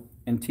studio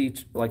and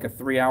teach like a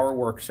 3-hour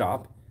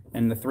workshop.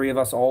 And the 3 of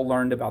us all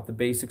learned about the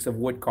basics of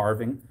wood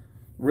carving.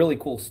 Really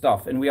cool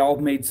stuff. And we all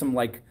made some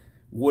like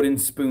wooden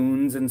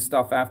spoons and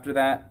stuff after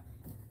that.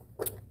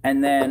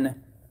 And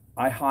then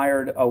I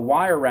hired a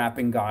wire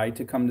wrapping guy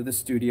to come to the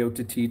studio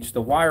to teach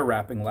the wire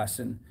wrapping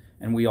lesson.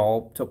 And we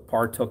all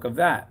partook of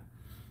that.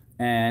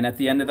 And at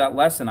the end of that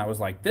lesson, I was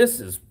like,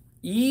 this is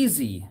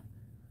easy.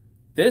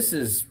 This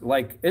is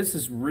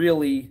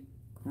really,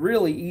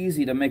 really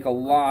easy to make a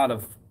lot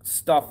of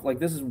stuff. Like,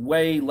 this is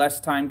way less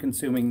time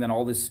consuming than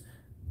all this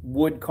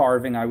wood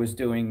carving I was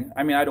doing.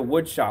 I mean, I had a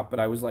wood shop, but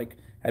I was like,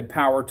 had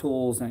power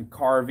tools and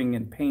carving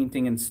and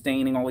painting and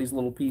staining all these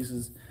little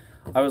pieces.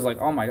 I was like,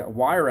 oh my God,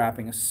 wire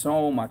wrapping is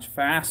so much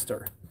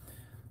faster.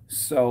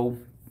 So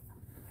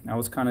that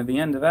was kind of the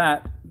end of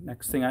that.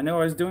 next thing I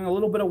know, I was doing a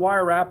little bit of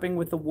wire wrapping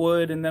with the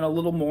wood, and then a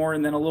little more,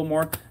 and then a little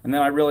more, and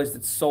then I realized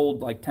it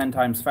sold like 10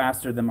 times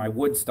faster than my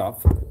wood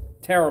stuff.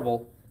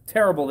 Terrible,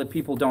 terrible that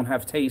people don't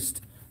have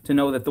taste to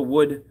know that the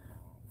wood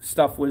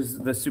stuff was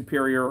the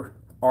superior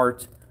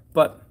art,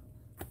 but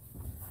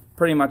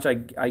pretty much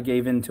I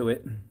gave into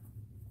it.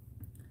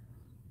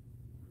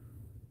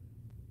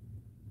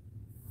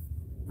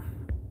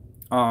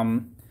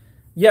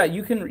 Yeah,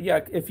 you can, yeah,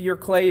 if your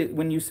clay,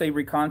 when you say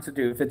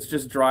reconstitute, if it's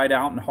just dried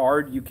out and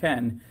hard, you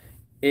can.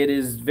 It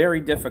is very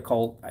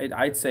difficult.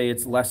 I'd say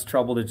it's less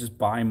trouble to just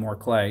buy more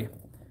clay.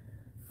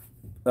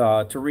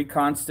 To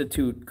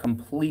reconstitute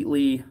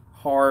completely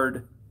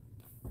hard,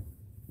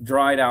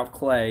 dried out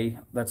clay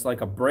that's like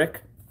a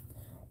brick,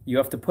 you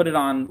have to put it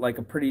on like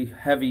a pretty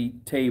heavy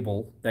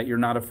table that you're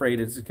not afraid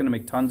it's going to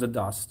make tons of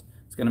dust.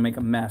 It's going to make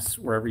a mess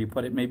wherever you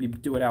put it. Maybe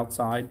do it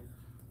outside.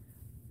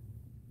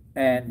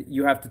 And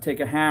you have to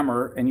take a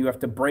hammer and you have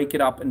to break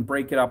it up and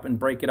break it up and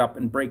break it up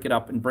and break it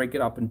up and break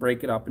it up and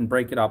break it up and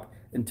break it up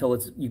until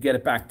you get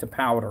it back to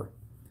powder,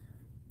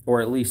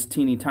 or at least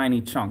teeny tiny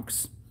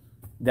chunks.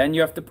 Then you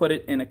have to put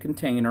it in a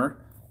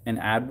container and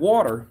add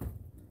water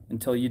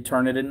until you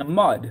turn it into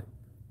mud.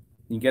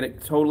 You get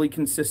it totally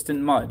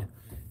consistent mud.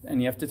 And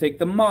you have to take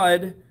the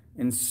mud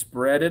and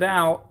spread it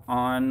out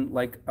on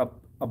like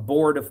a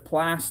board of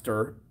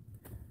plaster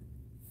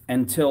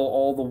until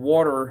all the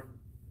water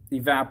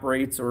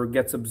evaporates or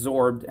gets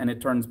absorbed and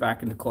it turns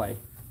back into clay.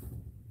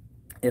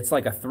 It's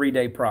like a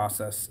 3-day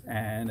process,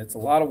 and it's a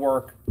lot of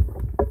work.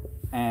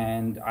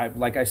 And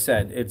like I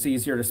said, it's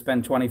easier to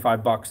spend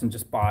 25 bucks and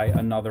just buy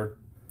another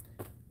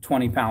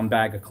 20-pound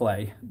bag of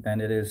clay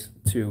than it is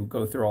to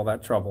go through all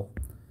that trouble.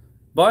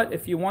 But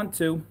if you want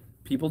to,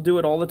 people do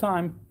it all the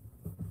time.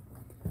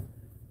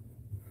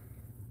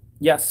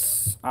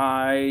 Yes,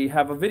 I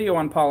have a video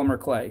on polymer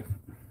clay.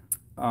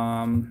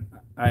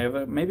 I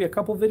have maybe a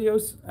couple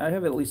videos. I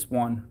have at least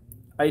one.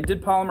 I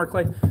did polymer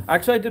clay.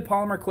 Actually, I did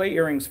polymer clay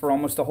earrings for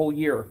almost a whole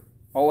year.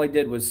 All I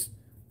did was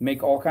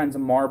make all kinds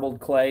of marbled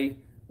clay,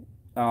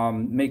 I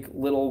made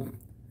little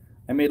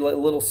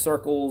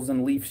circles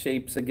and leaf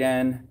shapes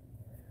again.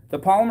 The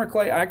polymer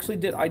clay, I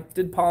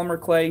did polymer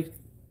clay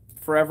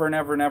forever and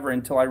ever and ever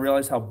until I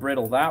realized how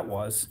brittle that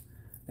was.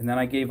 And then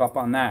I gave up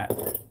on that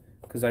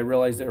because I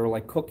realized they were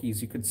like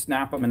cookies. You could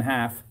snap them in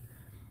half.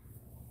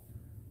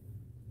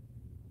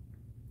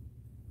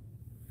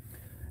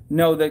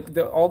 No,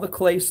 all the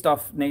clay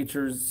stuff,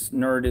 Nature's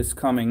Nerd is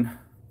coming.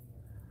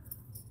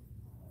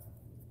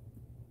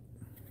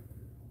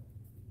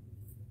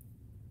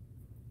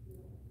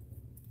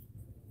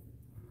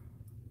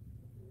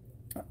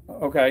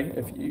 Okay,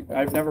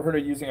 I've never heard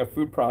of using a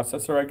food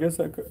processor. I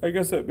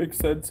guess that makes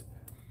sense.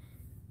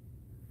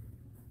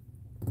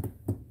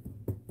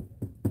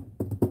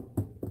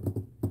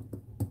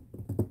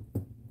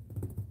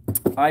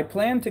 I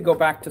plan to go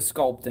back to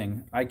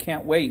sculpting. I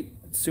can't wait.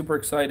 Super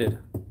excited.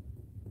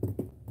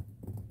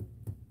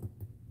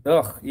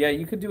 Ugh, yeah,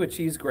 you could do a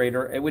cheese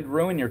grater. It would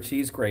ruin your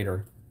cheese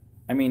grater.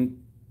 I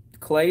mean,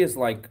 clay is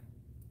like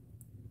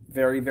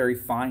very, very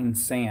fine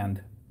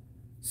sand.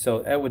 So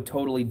it would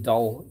totally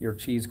dull your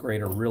cheese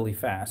grater really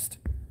fast.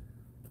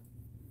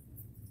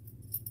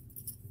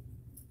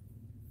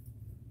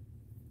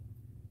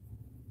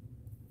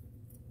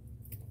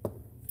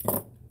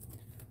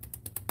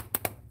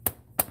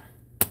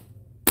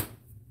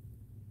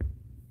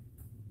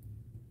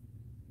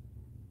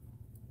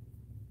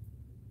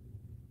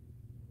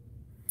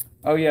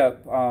 Oh yeah,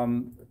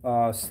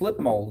 slip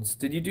molds.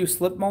 Did you do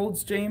slip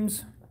molds,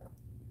 James?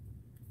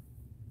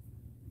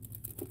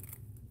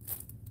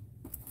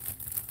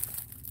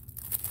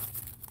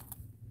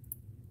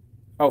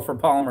 Oh, for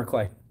polymer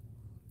clay.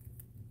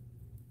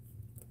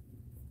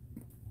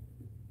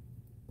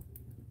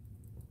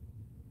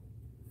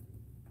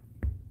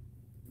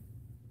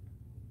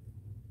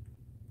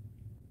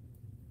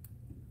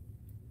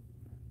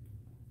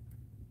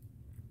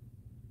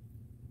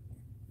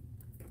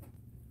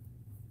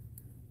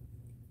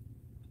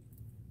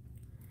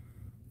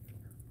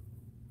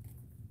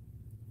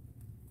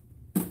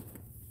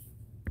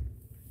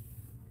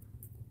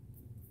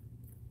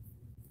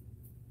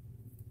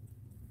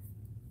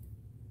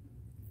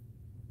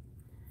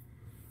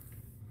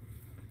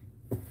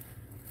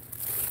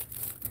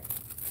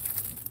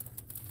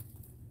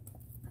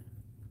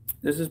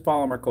 This is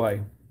polymer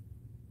clay.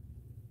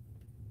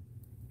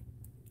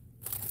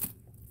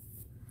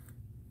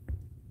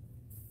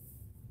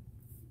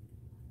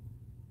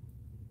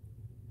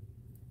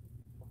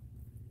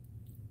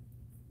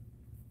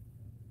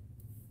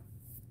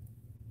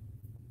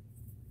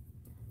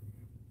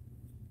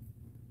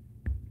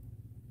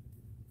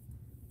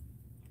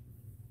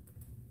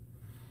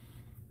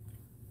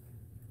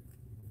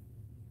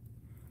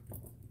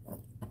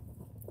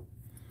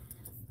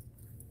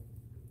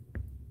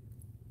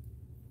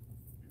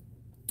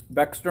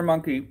 Baxter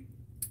Monkey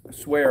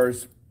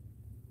swears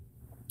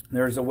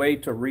there's a way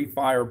to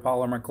refire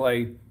polymer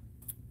clay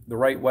the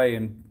right way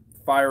and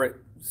fire it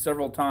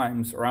several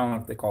times, or I don't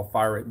know if they call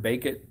fire it,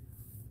 bake it,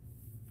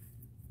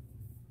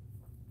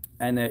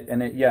 and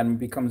it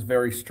becomes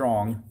very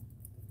strong.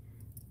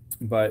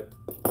 But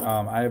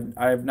I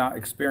have not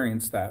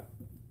experienced that.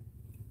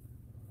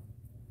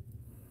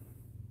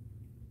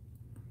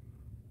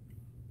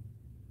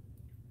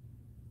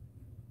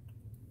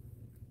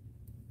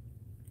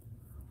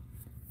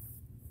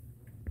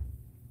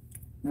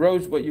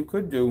 Rose, what you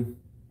could do,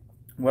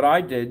 what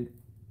I did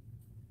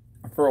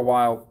for a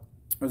while,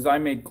 was I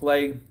made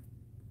clay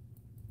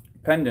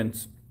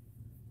pendants,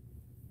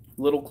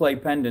 little clay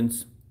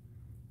pendants,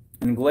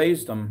 and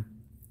glazed them,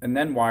 and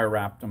then wire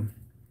wrapped them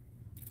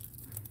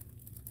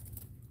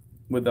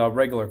with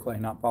regular clay,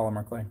 not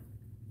polymer clay.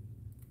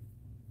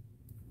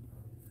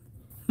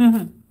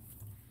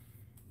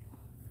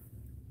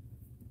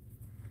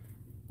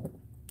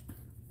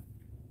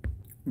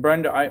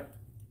 Brenda,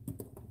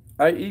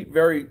 I eat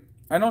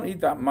I don't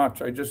eat that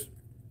much.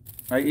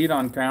 I eat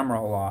on camera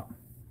a lot.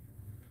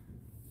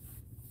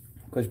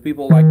 Because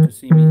people like to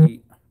see me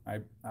eat,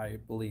 I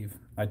believe.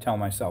 I tell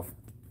myself.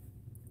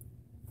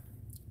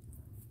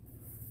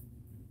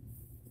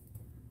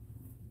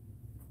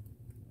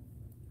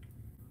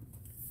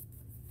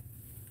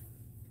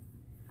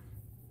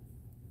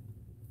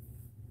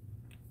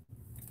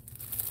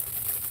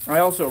 I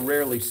also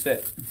rarely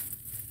sit.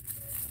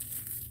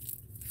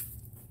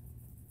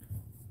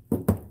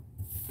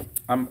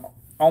 I'm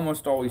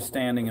almost always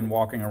standing and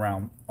walking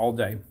around all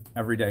day,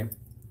 every day.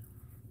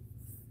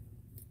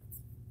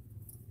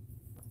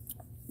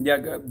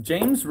 Yeah,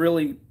 James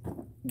really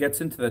gets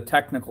into the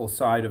technical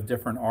side of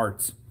different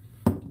arts.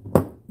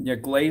 Yeah,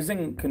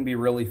 glazing can be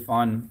really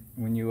fun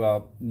when you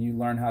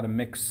learn how to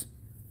mix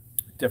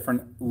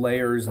different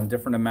layers and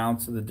different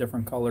amounts of the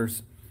different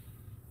colors.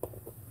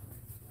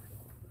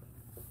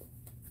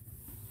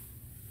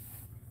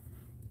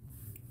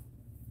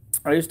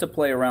 I used to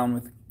play around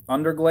with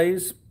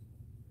underglaze.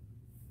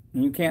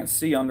 And you can't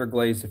see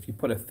underglaze if you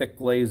put a thick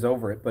glaze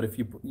over it, but if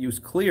you use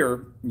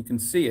clear, you can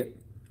see it.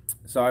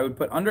 So I would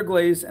put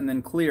underglaze and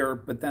then clear,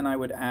 but then I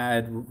would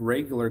add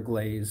regular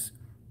glaze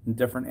in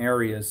different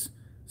areas.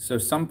 So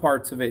some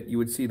parts of it you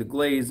would see the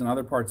glaze, and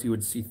other parts you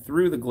would see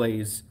through the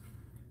glaze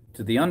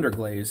to the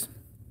underglaze.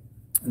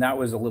 And that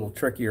was a little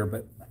trickier,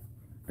 but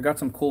I got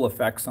some cool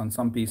effects on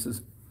some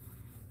pieces.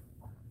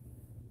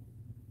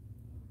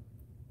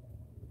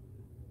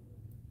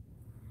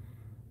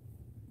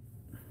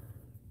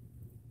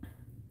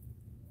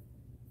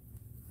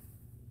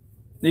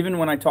 Even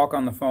when I talk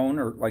on the phone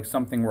or like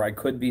something where I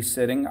could be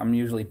sitting, I'm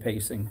usually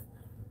pacing.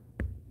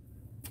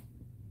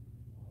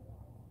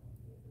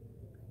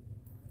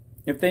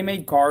 If they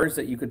made cars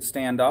that you could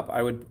stand up,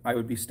 I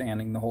would be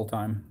standing the whole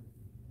time.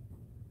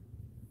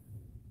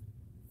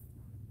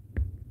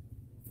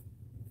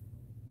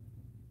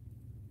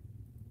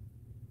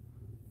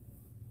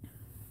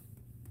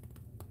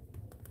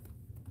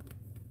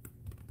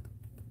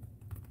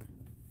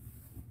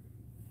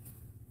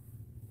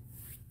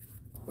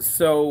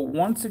 So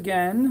once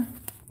again,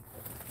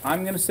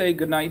 I'm going to say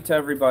goodnight to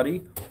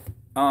everybody.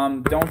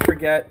 Don't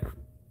forget,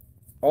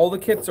 all the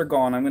kits are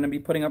gone. I'm going to be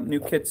putting up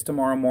new kits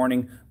tomorrow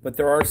morning, but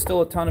there are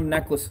still a ton of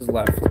necklaces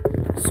left.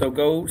 So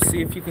go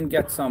see if you can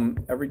get some.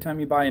 Every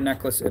time you buy a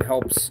necklace, it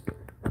helps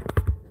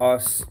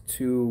us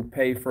to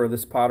pay for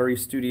this pottery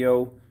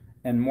studio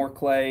and more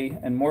clay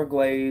and more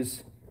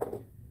glaze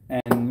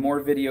and more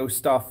video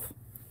stuff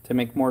to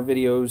make more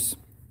videos.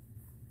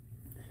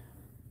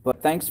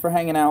 But thanks for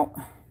hanging out.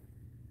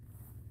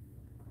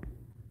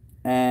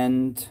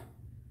 And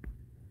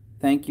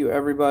thank you,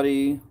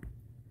 everybody.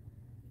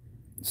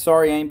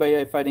 Sorry, anybody,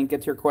 if I didn't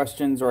get to your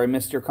questions or I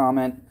missed your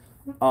comment.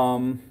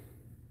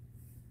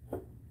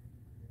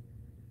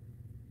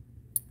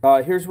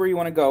 Here's where you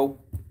want to go,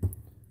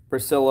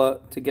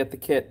 Priscilla, to get the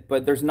kit.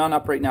 But there's none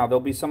up right now. There'll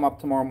be some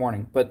up tomorrow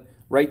morning. But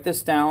write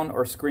this down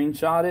or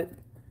screenshot it.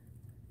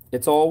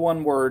 It's all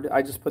one word.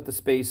 I just put the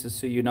spaces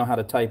so you know how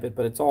to type it.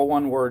 But it's all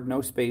one word,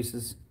 no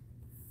spaces.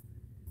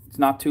 It's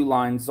not two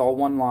lines. It's all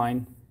one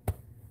line.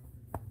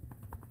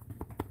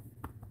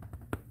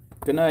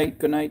 Good night,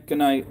 good night, good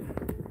night.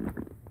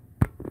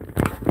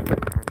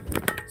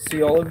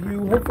 See all of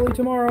you hopefully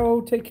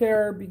tomorrow. Take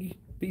care.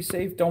 Be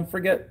safe. Don't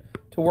forget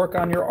to work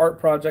on your art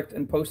project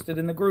and post it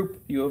in the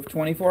group. You have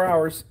 24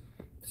 hours.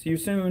 See you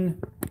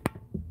soon.